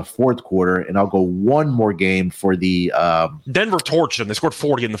 31 in the fourth quarter. And I'll go one more game for the Denver torched them. They scored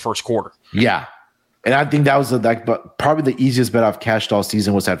 40 in the first quarter. Yeah, and I think that was probably the easiest bet I've cashed all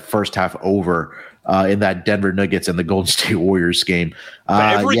season was that first half over in that Denver Nuggets and the Golden State Warriors game.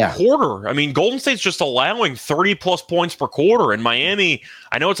 Every quarter. I mean, Golden State's just allowing 30-plus points per quarter. And Miami,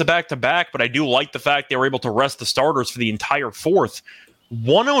 I know it's a back-to-back, but I do like the fact they were able to rest the starters for the entire fourth.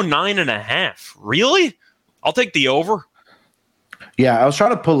 109.5. Really? I'll take the over. Yeah, I was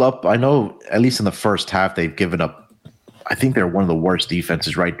trying to pull up. I know at least in the first half they've given up, I think they're one of the worst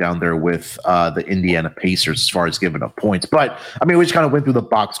defenses right down there with the Indiana Pacers as far as giving up points. But, I mean, we just kind of went through the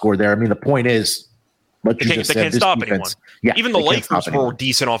box score there. I mean, the point is, they can't stop defense, anyone. Yeah, even the Lakers were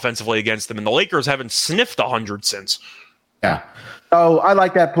decent offensively against them, and the Lakers haven't sniffed 100 since. Yeah. So I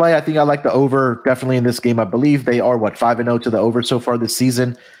like that play. I think I like the over definitely in this game. I believe they are 5-0 to the over so far this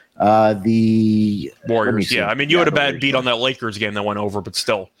season. The Warriors. Yeah. I mean, you had a bad beat on that Lakers game that went over, but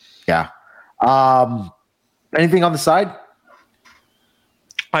still. Yeah. Anything on the side?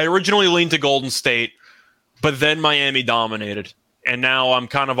 I originally leaned to Golden State, but then Miami dominated. And now I'm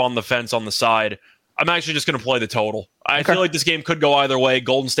kind of on the fence on the side. I'm actually just going to play the total. I feel like this game could go either way.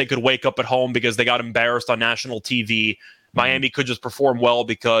 Golden State could wake up at home because they got embarrassed on national TV. Miami could just perform well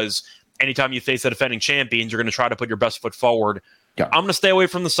because anytime you face the defending champions, you're going to try to put your best foot forward. Yeah. I'm going to stay away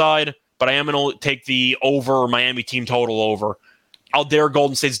from the side, but I am going to take the over Miami team total over. I'll dare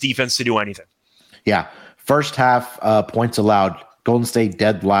Golden State's defense to do anything. Yeah. First half points allowed. Golden State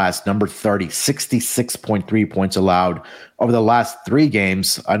dead last, number 30, 66.3 points allowed. Over the last 3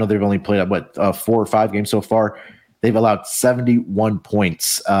 games, I know they've only played 4 or 5 games so far. They've allowed 71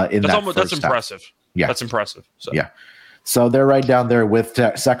 points in that first That's impressive. Half. Yeah. That's impressive. So. Yeah. So they're right down there with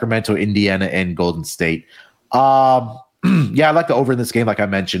Sacramento, Indiana, and Golden State. Yeah, I like the over in this game. Like I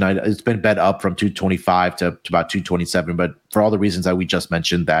mentioned, it's been bet up from 225 to about 227. But for all the reasons that we just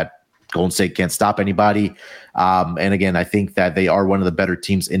mentioned, that Golden State can't stop anybody. And again, I think that they are one of the better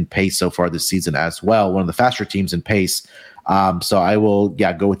teams in pace so far this season as well. One of the faster teams in pace. So I will,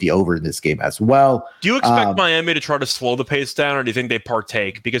 go with the over in this game as well. Do you expect Miami to try to slow the pace down, or do you think they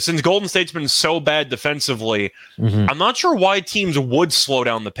partake? Because since Golden State's been so bad defensively, I'm not sure why teams would slow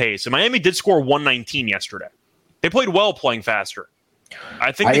down the pace. And Miami did score 119 yesterday. They played well playing faster.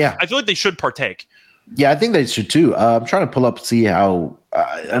 I feel like they should partake. Yeah, I think they should too. I'm trying to pull up, see how.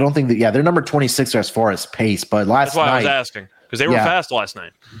 I don't think that. They're number 26 as far as pace, but that's why I was asking, because they were fast last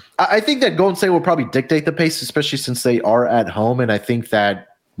night. I think that Golden State will probably dictate the pace, especially since they are at home, and I think that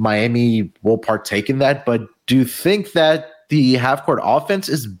Miami will partake in that. But do you think that the half-court offense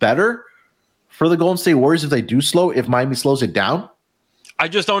is better for the Golden State Warriors if Miami slows it down? I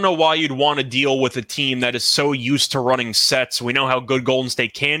just don't know why you'd want to deal with a team that is so used to running sets. We know how good Golden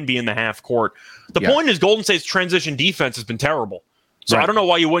State can be in the half court. The point is Golden State's transition defense has been terrible. So I don't know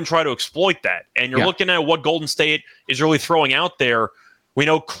why you wouldn't try to exploit that. And you're looking at what Golden State is really throwing out there. We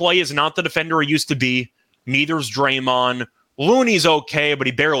know Clay is not the defender he used to be. Neither's Draymond. Looney's okay, but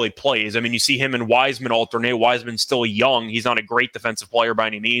he barely plays. I mean, you see him and Wiseman alternate. Wiseman's still young. He's not a great defensive player by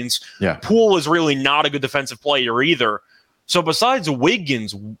any means. Yeah. Poole is really not a good defensive player either. So besides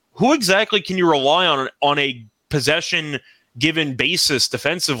Wiggins, who exactly can you rely on a possession-given basis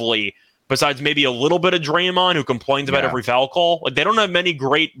defensively, besides maybe a little bit of Draymond, who complains about every foul call? Like, they don't have many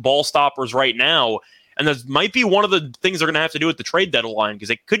great ball stoppers right now, and that might be one of the things they're going to have to do at the trade deadline,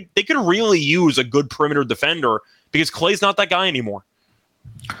 because they could really use a good perimeter defender, because Clay's not that guy anymore.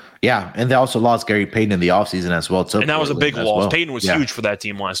 Yeah, and they also lost Gary Payton in the offseason as well. And that was a big loss. Payton was huge for that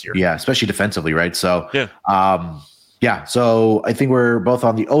team last year. Yeah, especially defensively, right? So, so I think we're both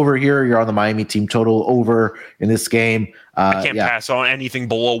on the over here. You're on the Miami team total over in this game. I can't pass on anything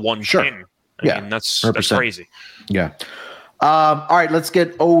below 110. Sure. I mean, that's crazy. Yeah. All right, let's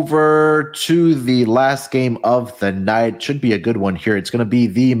get over to the last game of the night. Should be a good one here. It's going to be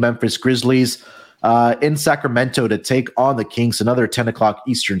the Memphis Grizzlies in Sacramento to take on the Kings. Another 10 o'clock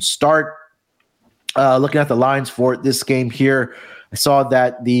Eastern start. Looking at the lines for this game here, I saw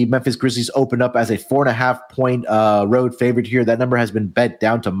that the Memphis Grizzlies opened up as a 4.5-point road favorite here. That number has been bet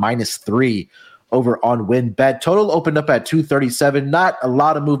down to -3 over on WinBet. Total opened up at 237. Not a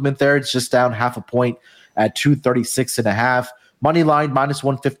lot of movement there. It's just down 0.5 point at 236.5. Money line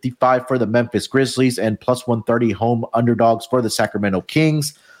 -155 for the Memphis Grizzlies and +130 home underdogs for the Sacramento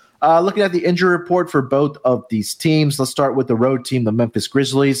Kings. Looking at the injury report for both of these teams, let's start with the road team, the Memphis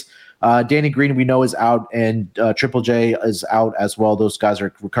Grizzlies. Danny Green, we know, is out, and Triple J is out as well. Those guys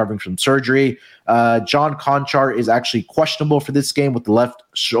are recovering from surgery. John Conchar is actually questionable for this game with the left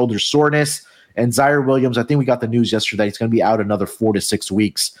shoulder soreness. And Zaire Williams, I think we got the news yesterday, he's going to be out another 4 to 6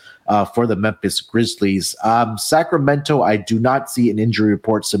 weeks for the Memphis Grizzlies. Sacramento, I do not see an injury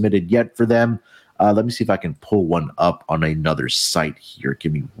report submitted yet for them. Let me see if I can pull one up on another site here.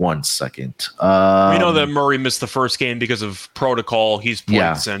 Give me 1 second. We know that Murray missed the first game because of protocol. He's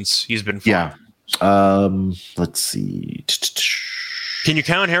played since. He's been fine. Yeah. Let's see. Can you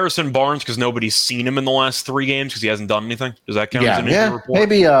count Harrison Barnes because nobody's seen him in the last 3 games because he hasn't done anything? Does that count as an injury report?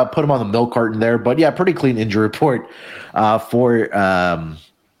 Maybe put him on the milk carton there. But yeah, pretty clean injury report for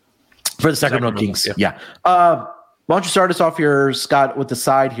the Sacramento Kings. Yeah. Why don't you start us off here, Scott, with the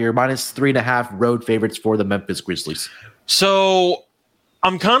side here, -3.5 road favorites for the Memphis Grizzlies. So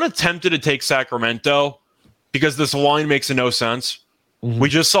I'm kind of tempted to take Sacramento because this line makes no sense. Mm-hmm. We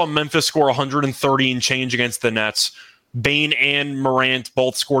just saw Memphis score 130 and change against the Nets. Bane and Morant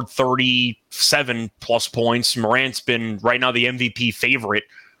both scored 37 plus points. Morant's been right now the MVP favorite,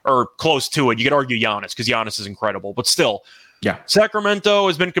 or close to it. You could argue Giannis because Giannis is incredible, but still. Yeah. Sacramento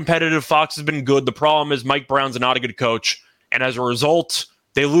has been competitive. Fox has been good. The problem is Mike Brown's not a good coach. And as a result,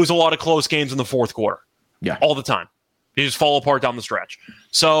 they lose a lot of close games in the fourth quarter. Yeah. All the time. They just fall apart down the stretch.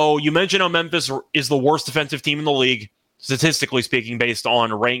 So you mentioned how Memphis is the worst defensive team in the league, statistically speaking, based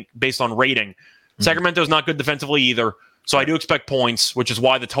on rating. Mm-hmm. Sacramento's not good defensively either. So I do expect points, which is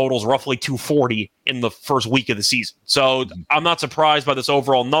why the total is roughly 240 in the first week of the season. So I'm not surprised by this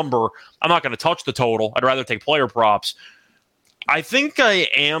overall number. I'm not going to touch the total. I'd rather take player props. I think I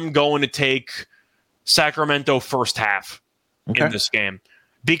am going to take Sacramento first half in this game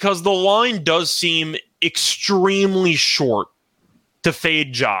because the line does seem extremely short to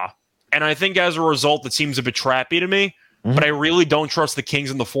fade Ja. And I think as a result, it seems a bit trappy to me, but I really don't trust the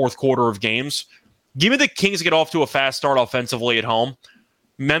Kings in the fourth quarter of games. Give me the Kings to get off to a fast start offensively at home.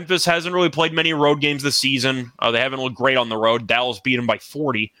 Memphis hasn't really played many road games this season. They haven't looked great on the road. Dallas beat them by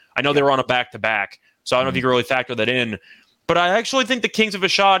 40. I know they were on a back-to-back, so I don't know if you can really factor that in. But I actually think the Kings have a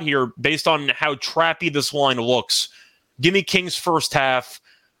shot here based on how trappy this line looks. Give me Kings first half.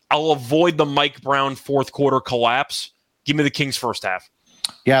 I'll avoid the Mike Brown fourth quarter collapse. Give me the Kings first half.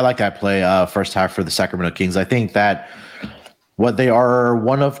 Yeah, I like that play first half for the Sacramento Kings. I think that they are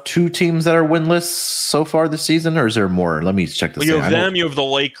one of two teams that are winless so far this season, or is there more? Let me check this. You have them, you have the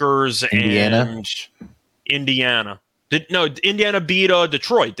Lakers, Indiana. And Indiana. Indiana beat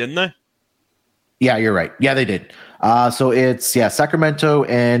Detroit, didn't they? Yeah, you're right. Yeah, they did. So it's Sacramento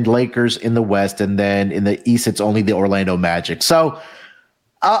and Lakers in the West, and then in the East, it's only the Orlando Magic. So,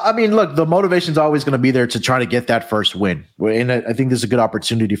 I mean, look, the motivation is always going to be there to try to get that first win, and I think there's a good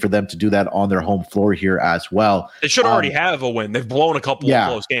opportunity for them to do that on their home floor here as well. They should already have a win. They've blown a couple of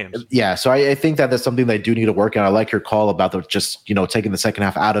close games. Yeah, so I think that that's something they do need to work on. I like your call about just taking the second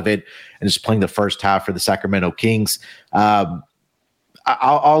half out of it and just playing the first half for the Sacramento Kings. I'll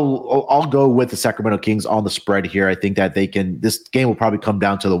go with the Sacramento Kings on the spread here. I think that this game will probably come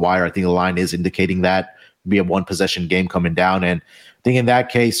down to the wire. I think the line is indicating that be a one possession game coming down. And I think in that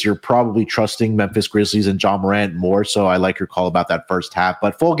case, you're probably trusting Memphis Grizzlies and John Morant more. So I like your call about that first half,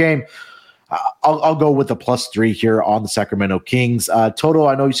 but full game, I'll go with the +3 here on the Sacramento Kings. Total,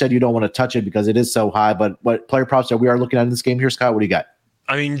 I know you said you don't want to touch it because it is so high, but what player props that we are looking at in this game here, Scott? What do you got?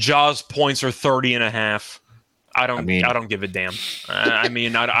 I mean, Ja's points are 30.5. I don't give a damn.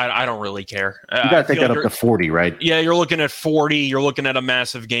 I don't really care. You got to take that up to 40, right? Yeah, you're looking at 40. You're looking at a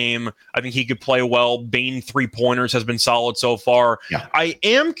massive game. I think he could play well. Bane 3-pointers has been solid so far. Yeah. I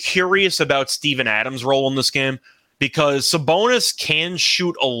am curious about Steven Adams' role in this game because Sabonis can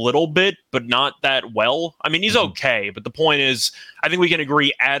shoot a little bit, but not that well. I mean, he's okay, but the point is, I think we can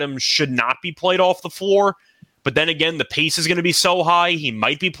agree Adams should not be played off the floor. But then again, the pace is going to be so high, he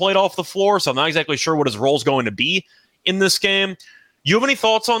might be played off the floor, so I'm not exactly sure what his role is going to be in this game. You have any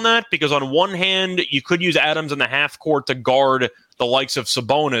thoughts on that? Because on one hand, you could use Adams in the half court to guard the likes of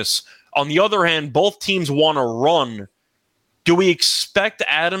Sabonis. On the other hand, both teams want to run. Do we expect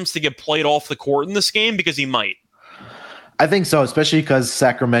Adams to get played off the court in this game? Because he might. I think so, especially because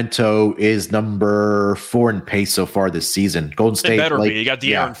Sacramento is number 4 in pace so far this season. Golden State, they better be. You got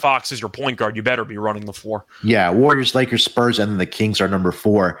De'Aaron Fox as your point guard. You better be running the floor. Yeah, Warriors, Lakers, Spurs, and then the Kings are number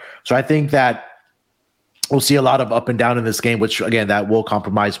 4. So I think that we'll see a lot of up and down in this game, which, again, that will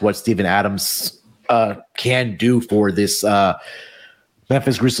compromise what Steven Adams can do for this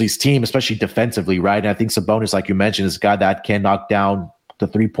Memphis Grizzlies team, especially defensively, right? And I think Sabonis, like you mentioned, is a guy that can knock down the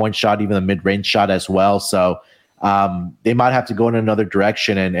three-point shot, even the mid-range shot as well. So they might have to go in another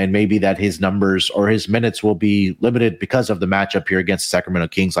direction, and maybe that his numbers or his minutes will be limited because of the matchup here against the Sacramento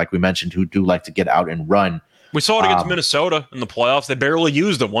Kings, like we mentioned, who do like to get out and run. We saw it against Minnesota in the playoffs. They barely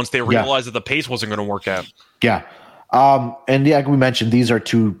used them once they realized that the pace wasn't going to work out. Yeah. Like we mentioned, these are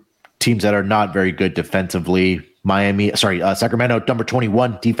two teams that are not very good defensively. Sacramento, number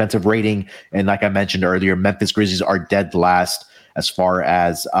 21 defensive rating. And like I mentioned earlier, Memphis Grizzlies are dead last as far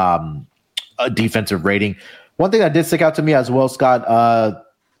as a defensive rating. One thing that did stick out to me as well, Scott,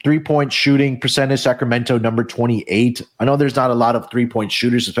 three-point shooting percentage, Sacramento, number 28. I know there's not a lot of three-point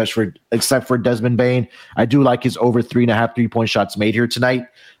shooters, except for Desmond Bane. I do like his over 3.5 three-point shots made here tonight.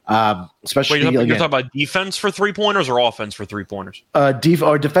 Especially you're talking about defense for three-pointers or offense for three-pointers?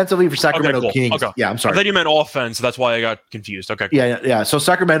 Defensively for Sacramento cool. Kings. Okay. Yeah, I'm sorry. I thought you meant offense. That's why I got confused. Okay. Cool. Yeah. So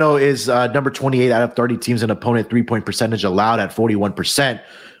Sacramento is number 28 out of 30 teams in opponent three-point percentage allowed at 41%,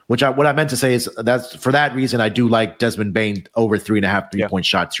 What I meant to say is that's for that reason I do like Desmond Bane over 3.5 3-point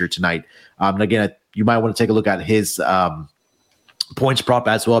shots here tonight. And again, you might want to take a look at his points prop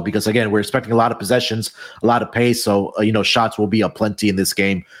as well, because again, we're expecting a lot of possessions, a lot of pace. So, shots will be aplenty in this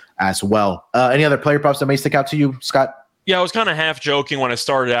game as well. Any other player props that may stick out to you, Scott? Yeah, I was kind of half joking when I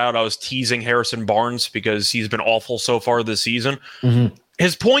started out. I was teasing Harrison Barnes because he's been awful so far this season. Mm-hmm.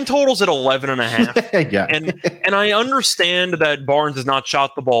 His point total's at 11.5. Yeah. And I understand that Barnes has not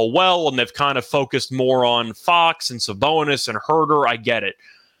shot the ball well, and they've kind of focused more on Fox and Sabonis and Herter. I get it.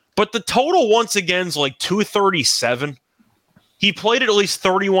 But the total, once again, is like 237. He played at least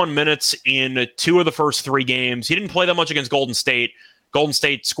 31 minutes in 2 of the first 3 games. He didn't play that much against Golden State. Golden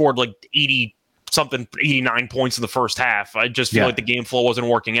State scored like 89 points in the first half. I just feel like the game flow wasn't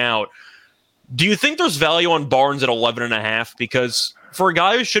working out. Do you think there's value on Barnes at 11.5? Because for a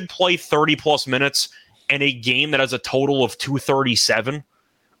guy who should play 30-plus minutes and a game that has a total of 237,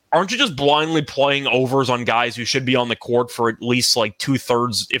 aren't you just blindly playing overs on guys who should be on the court for at least like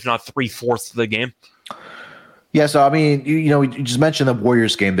 2/3, if not 3/4 of the game? Yeah, so I mean, you just mentioned the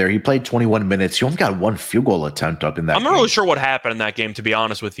Warriors game there. He played 21 minutes. He only got 1 field goal attempt up in that I'm not game. really sure what happened in that game, to be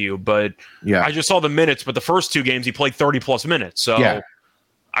honest with you, but I just saw the minutes. But the first 2 games, he played 30-plus minutes. So he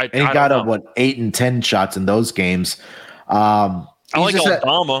got up 8 and 10 shots in those games. I like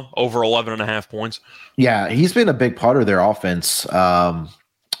Aldama over 11.5 points. Yeah, he's been a big part of their offense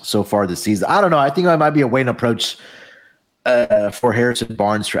so far this season. I don't know. I think that might be a waiting approach for Harrison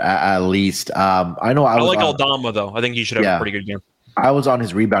Barnes at least. I like Aldama, though. I think he should have a pretty good game. I was on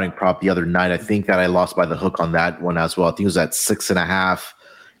his rebounding prop the other night. I think that I lost by the hook on that one as well. I think it was at 6.5,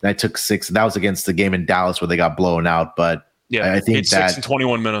 and I took 6. And that was against the game in Dallas where they got blown out. But I think it's 6 in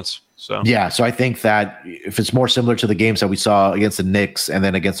 21 minutes. So so I think that if it's more similar to the games that we saw against the Knicks and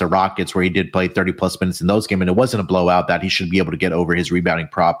then against the Rockets, where he did play 30-plus minutes in those games, and it wasn't a blowout, that he should be able to get over his rebounding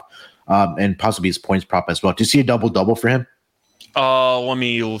prop and possibly his points prop as well. Do you see a double-double for him? Let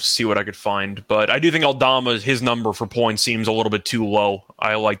me see what I could find. But I do think Aldama, his number for points seems a little bit too low.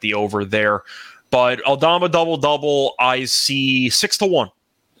 I like the over there. But Aldama double-double, I see 6-1.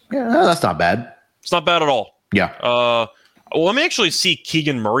 Yeah, that's not bad. It's not bad at all. Yeah. Well, let me actually see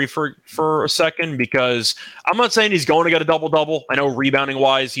Keegan Murray for a second, because I'm not saying he's going to get a double-double. I know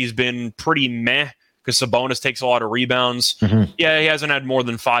rebounding-wise he's been pretty meh because Sabonis takes a lot of rebounds. Mm-hmm. Yeah, he hasn't had more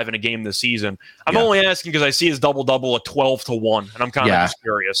than 5 in a game this season. I'm only asking because I see his double-double at 12-1, and I'm kind of just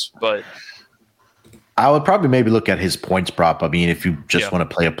curious. But I would probably maybe look at his points prop. I mean, if you just want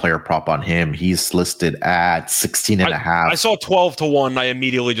to play a player prop on him, he's listed at 16.5. I saw 12-1. I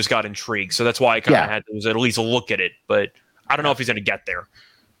immediately just got intrigued. So that's why I kind of had to at least look at it. But I don't know if he's going to get there.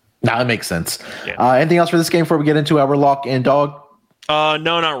 No, that makes sense. Yeah. Anything else for this game before we get into our lock and dog? No,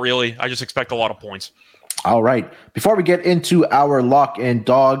 not really. I just expect a lot of points. All right. Before we get into our lock and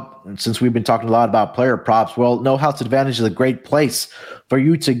dog, since we've been talking a lot about player props, well, No House Advantage is a great place for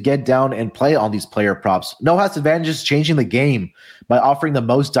you to get down and play on these player props. No House Advantage is changing the game by offering the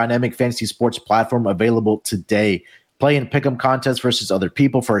most dynamic fantasy sports platform available today. Play in pick'em contests versus other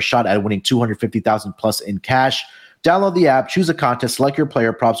people for a shot at winning $250,000 plus in cash. Download the app, choose a contest, select your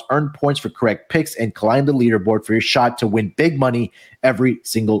player props, earn points for correct picks, and climb the leaderboard for your shot to win big money every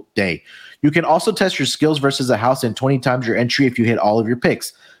single day. You can also test your skills versus a house and 20 times your entry if you hit all of your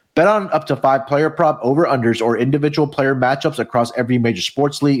picks. Bet on up to 5 player prop over-unders or individual player matchups across every major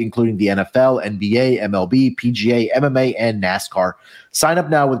sports league, including the NFL, NBA, MLB, PGA, MMA, and NASCAR. Sign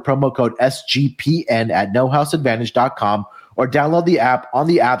up now with promo code SGPN at nohouseadvantage.com or download the app on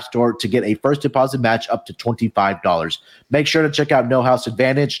the App Store to get a first deposit match up to $25. Make sure to check out No House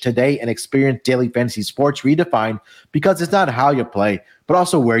Advantage today and experience daily fantasy sports redefined, because it's not how you play, but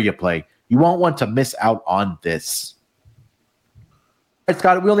also where you play. You won't want to miss out on this. All right,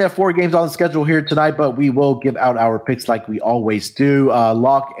 Scott, we only have 4 games on the schedule here tonight, but we will give out our picks like we always do.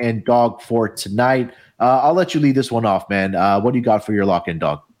 Lock and dog for tonight. I'll let you lead this one off, man. What do you got for your lock and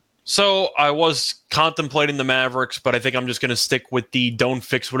dog? So I was contemplating the Mavericks, but I think I'm just going to stick with the don't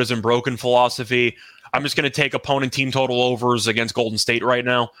fix what isn't broken philosophy. I'm just going to take opponent team total overs against Golden State right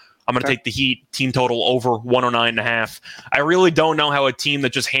now. I'm going to take the Heat team total over 109.5. I really don't know how a team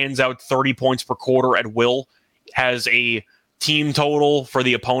that just hands out 30 points per quarter at will has a team total for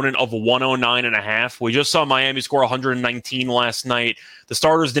the opponent of 109.5. We just saw Miami score 119 last night. The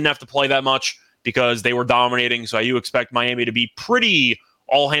starters didn't have to play that much because they were dominating, so I do expect Miami to be pretty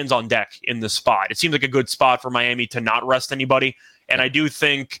all hands on deck in this spot. It seems like a good spot for Miami to not rest anybody, and I do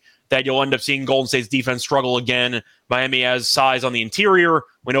think that you'll end up seeing Golden State's defense struggle again. Miami has size on the interior.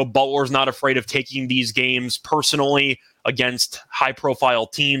 We know Butler's not afraid of taking these games personally against high-profile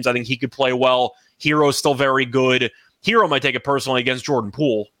teams. I think he could play well. Hero's still very good. Hero might take it personally against Jordan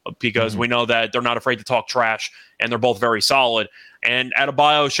Poole because we know that they're not afraid to talk trash, and they're both very solid. And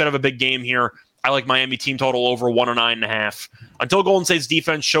Adebayo should have a big game here. I like Miami team total over 109.5. Until Golden State's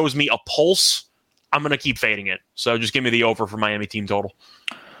defense shows me a pulse, I'm going to keep fading it. So just give me the over for Miami team total.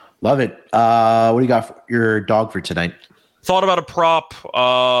 Love it. What do you got for your dog for tonight? Thought about a prop.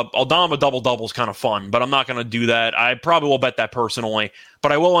 Aldama double-double is kind of fun, but I'm not going to do that. I probably will bet that personally,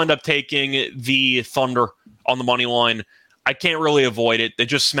 but I will end up taking the Thunder on the money line. I can't really avoid it. They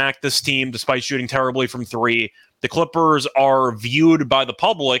just smacked this team despite shooting terribly from three. The Clippers are viewed by the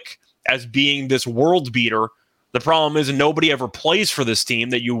public as being this world beater. The problem is nobody ever plays for this team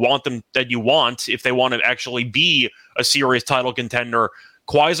that you want if they want to actually be a serious title contender.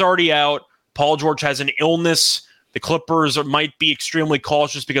 Kawhi's already out. Paul George has an illness. The Clippers might be extremely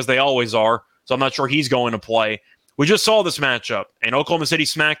cautious because they always are, so I'm not sure he's going to play. We just saw this matchup, and Oklahoma City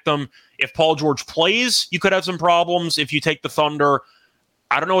smacked them. If Paul George plays, you could have some problems. If you take the Thunder,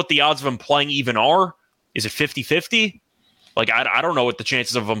 I don't know what the odds of him playing even are. Is it 50-50? Like, I don't know what the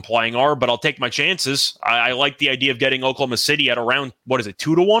chances of him playing are, but I'll take my chances. I like the idea of getting Oklahoma City at around,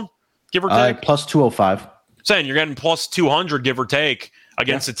 2-1, give or take? Plus 205. Saying you're getting plus 200, give or take,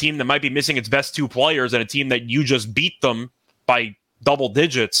 against a team that might be missing its best two players and a team that you just beat them by double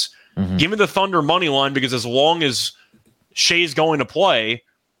digits. Give me the Thunder money line because as long as Shea's going to play,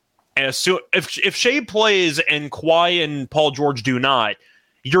 and if Shea plays and Kawhi and Paul George do not,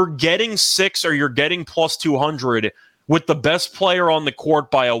 you're getting 6 or you're getting plus 200 with the best player on the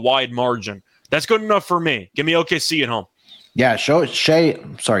court by a wide margin. That's good enough for me. Give me OKC at home. Yeah, Shea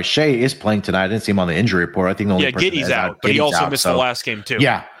is playing tonight. I didn't see him on the injury report. I think the only Giddy's out, but he also missed the last game too.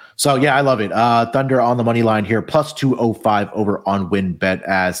 Yeah. So, yeah, I love it. Thunder on the money line here, plus 205 over on WinBet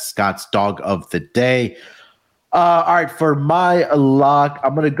as Scott's dog of the day. All right, for my lock,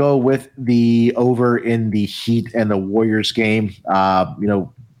 I'm going to go with the over in the Heat and the Warriors game. Talk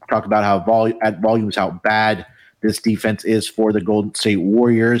about how volumes, how bad this defense is for the Golden State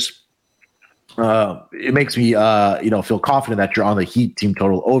Warriors. It makes me, feel confident that you're on the Heat team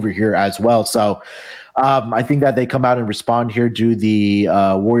total over here as well. So I think that they come out and respond here to the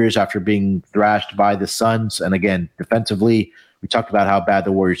Warriors after being thrashed by the Suns. And again, defensively, we talked about how bad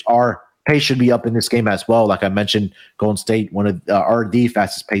the Warriors are. Pace should be up in this game as well. Like I mentioned, Golden State, are the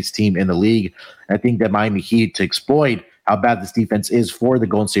fastest paced team in the league. I think that Miami Heat, to exploit how bad this defense is for the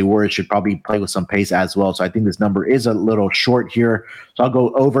Golden State Warriors, should probably play with some pace as well. So I think this number is a little short here. So I'll go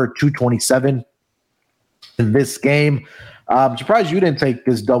over 227 in this game. I'm surprised you didn't take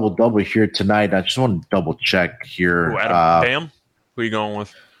this double-double here tonight. I just want to double-check here. Bam? Who are you going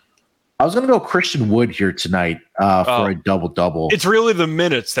with? I was going to go Christian Wood here tonight for a double-double. It's really the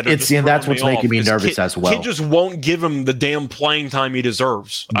minutes that that's what's making me nervous as well. Kid just won't give him the damn playing time he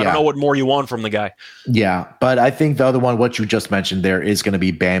deserves. I don't know what more you want from the guy. Yeah, but I think the other one, what you just mentioned there, is going to be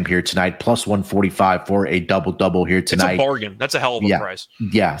Bam here tonight, plus 145 for a double-double here tonight. It's a bargain. That's a hell of a price.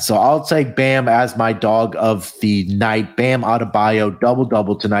 Yeah, so I'll take Bam as my dog of the night. Bam Adebayo,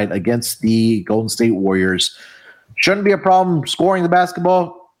 double-double tonight against the Golden State Warriors. Shouldn't be a problem scoring the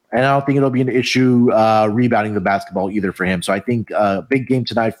basketball. And I don't think it'll be an issue rebounding the basketball either for him. So I think a big game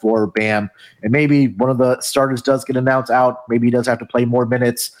tonight for Bam. And maybe one of the starters does get announced out. Maybe he does have to play more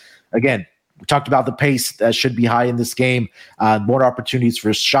minutes. Again, we talked about the pace that should be high in this game. More opportunities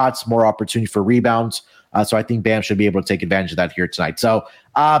for shots, more opportunity for rebounds. So I think Bam should be able to take advantage of that here tonight. So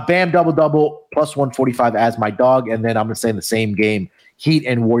Bam double-double, plus 145 as my dog. And then I'm going to say in the same game, Heat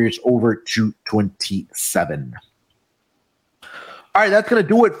and Warriors over 227. All right, that's going to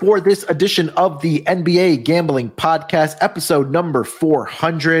do it for this edition of the NBA Gambling Podcast, episode number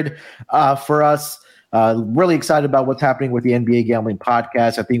 400 for us. Really excited about what's happening with the NBA Gambling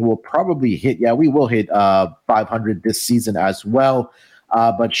Podcast. I think we'll probably we will hit 500 this season as well.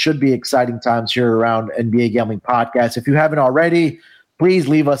 But should be exciting times here around NBA Gambling Podcast. If you haven't already, please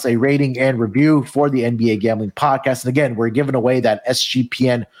leave us a rating and review for the NBA Gambling Podcast. And again, we're giving away that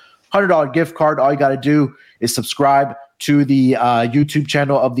SGPN $100 gift card. All you got to do is subscribe to the YouTube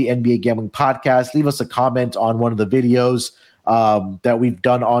channel of the NBA Gambling Podcast. Leave us a comment on one of the videos that we've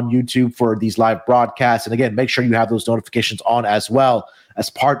done on YouTube for these live broadcasts. And again, make sure you have those notifications on as well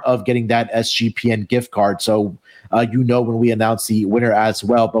as part of getting that SGPN gift card. So when we announce the winner as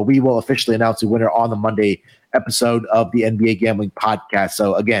well. But we will officially announce the winner on the Monday episode of the NBA Gambling Podcast.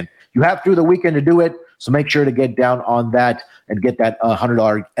 So again, you have through the weekend to do it. So make sure to get down on that and get that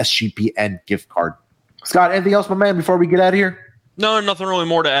 $100 SGPN gift card. Scott, anything else, my man, before we get out of here? No, nothing really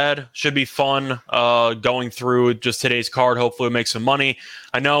more to add. Should be fun going through just today's card. Hopefully we'll make some money.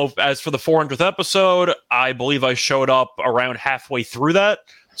 I know as for the 400th episode, I believe I showed up around halfway through that.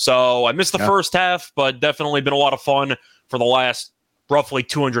 So I missed the first half, but definitely been a lot of fun for the last roughly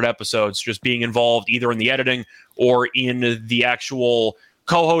 200 episodes, just being involved either in the editing or in the actual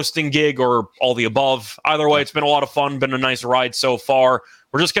co-hosting gig or all the above. Either way, it's been a lot of fun, been a nice ride so far.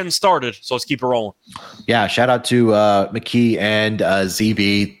 We're just getting started, so let's keep it rolling. Yeah, shout out to McKee and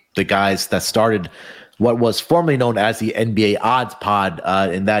ZB, the guys that started what was formerly known as the NBA Odds Pod,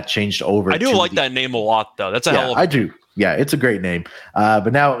 and that changed over. I do like that name a lot, though. That's a hell of I do. Yeah, it's a great name.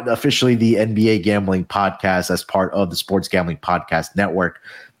 But now officially the NBA Gambling Podcast as part of the Sports Gambling Podcast Network.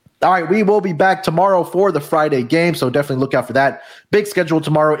 All right, we will be back tomorrow for the Friday game, so definitely look out for that. Big schedule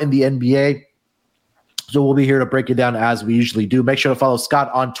tomorrow in the NBA. So we'll be here to break it down as we usually do. Make sure to follow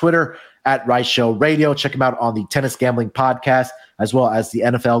Scott on Twitter at Rice Show Radio. Check him out on the Tennis Gambling Podcast as well as the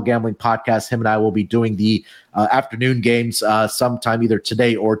NFL Gambling Podcast. Him and I will be doing the afternoon games sometime either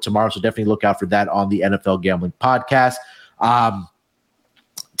today or tomorrow. So definitely look out for that on the NFL Gambling Podcast.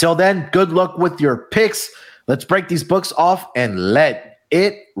 Till then, good luck with your picks. Let's break these books off and let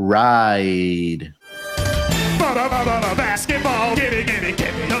it ride. Basketball, get it,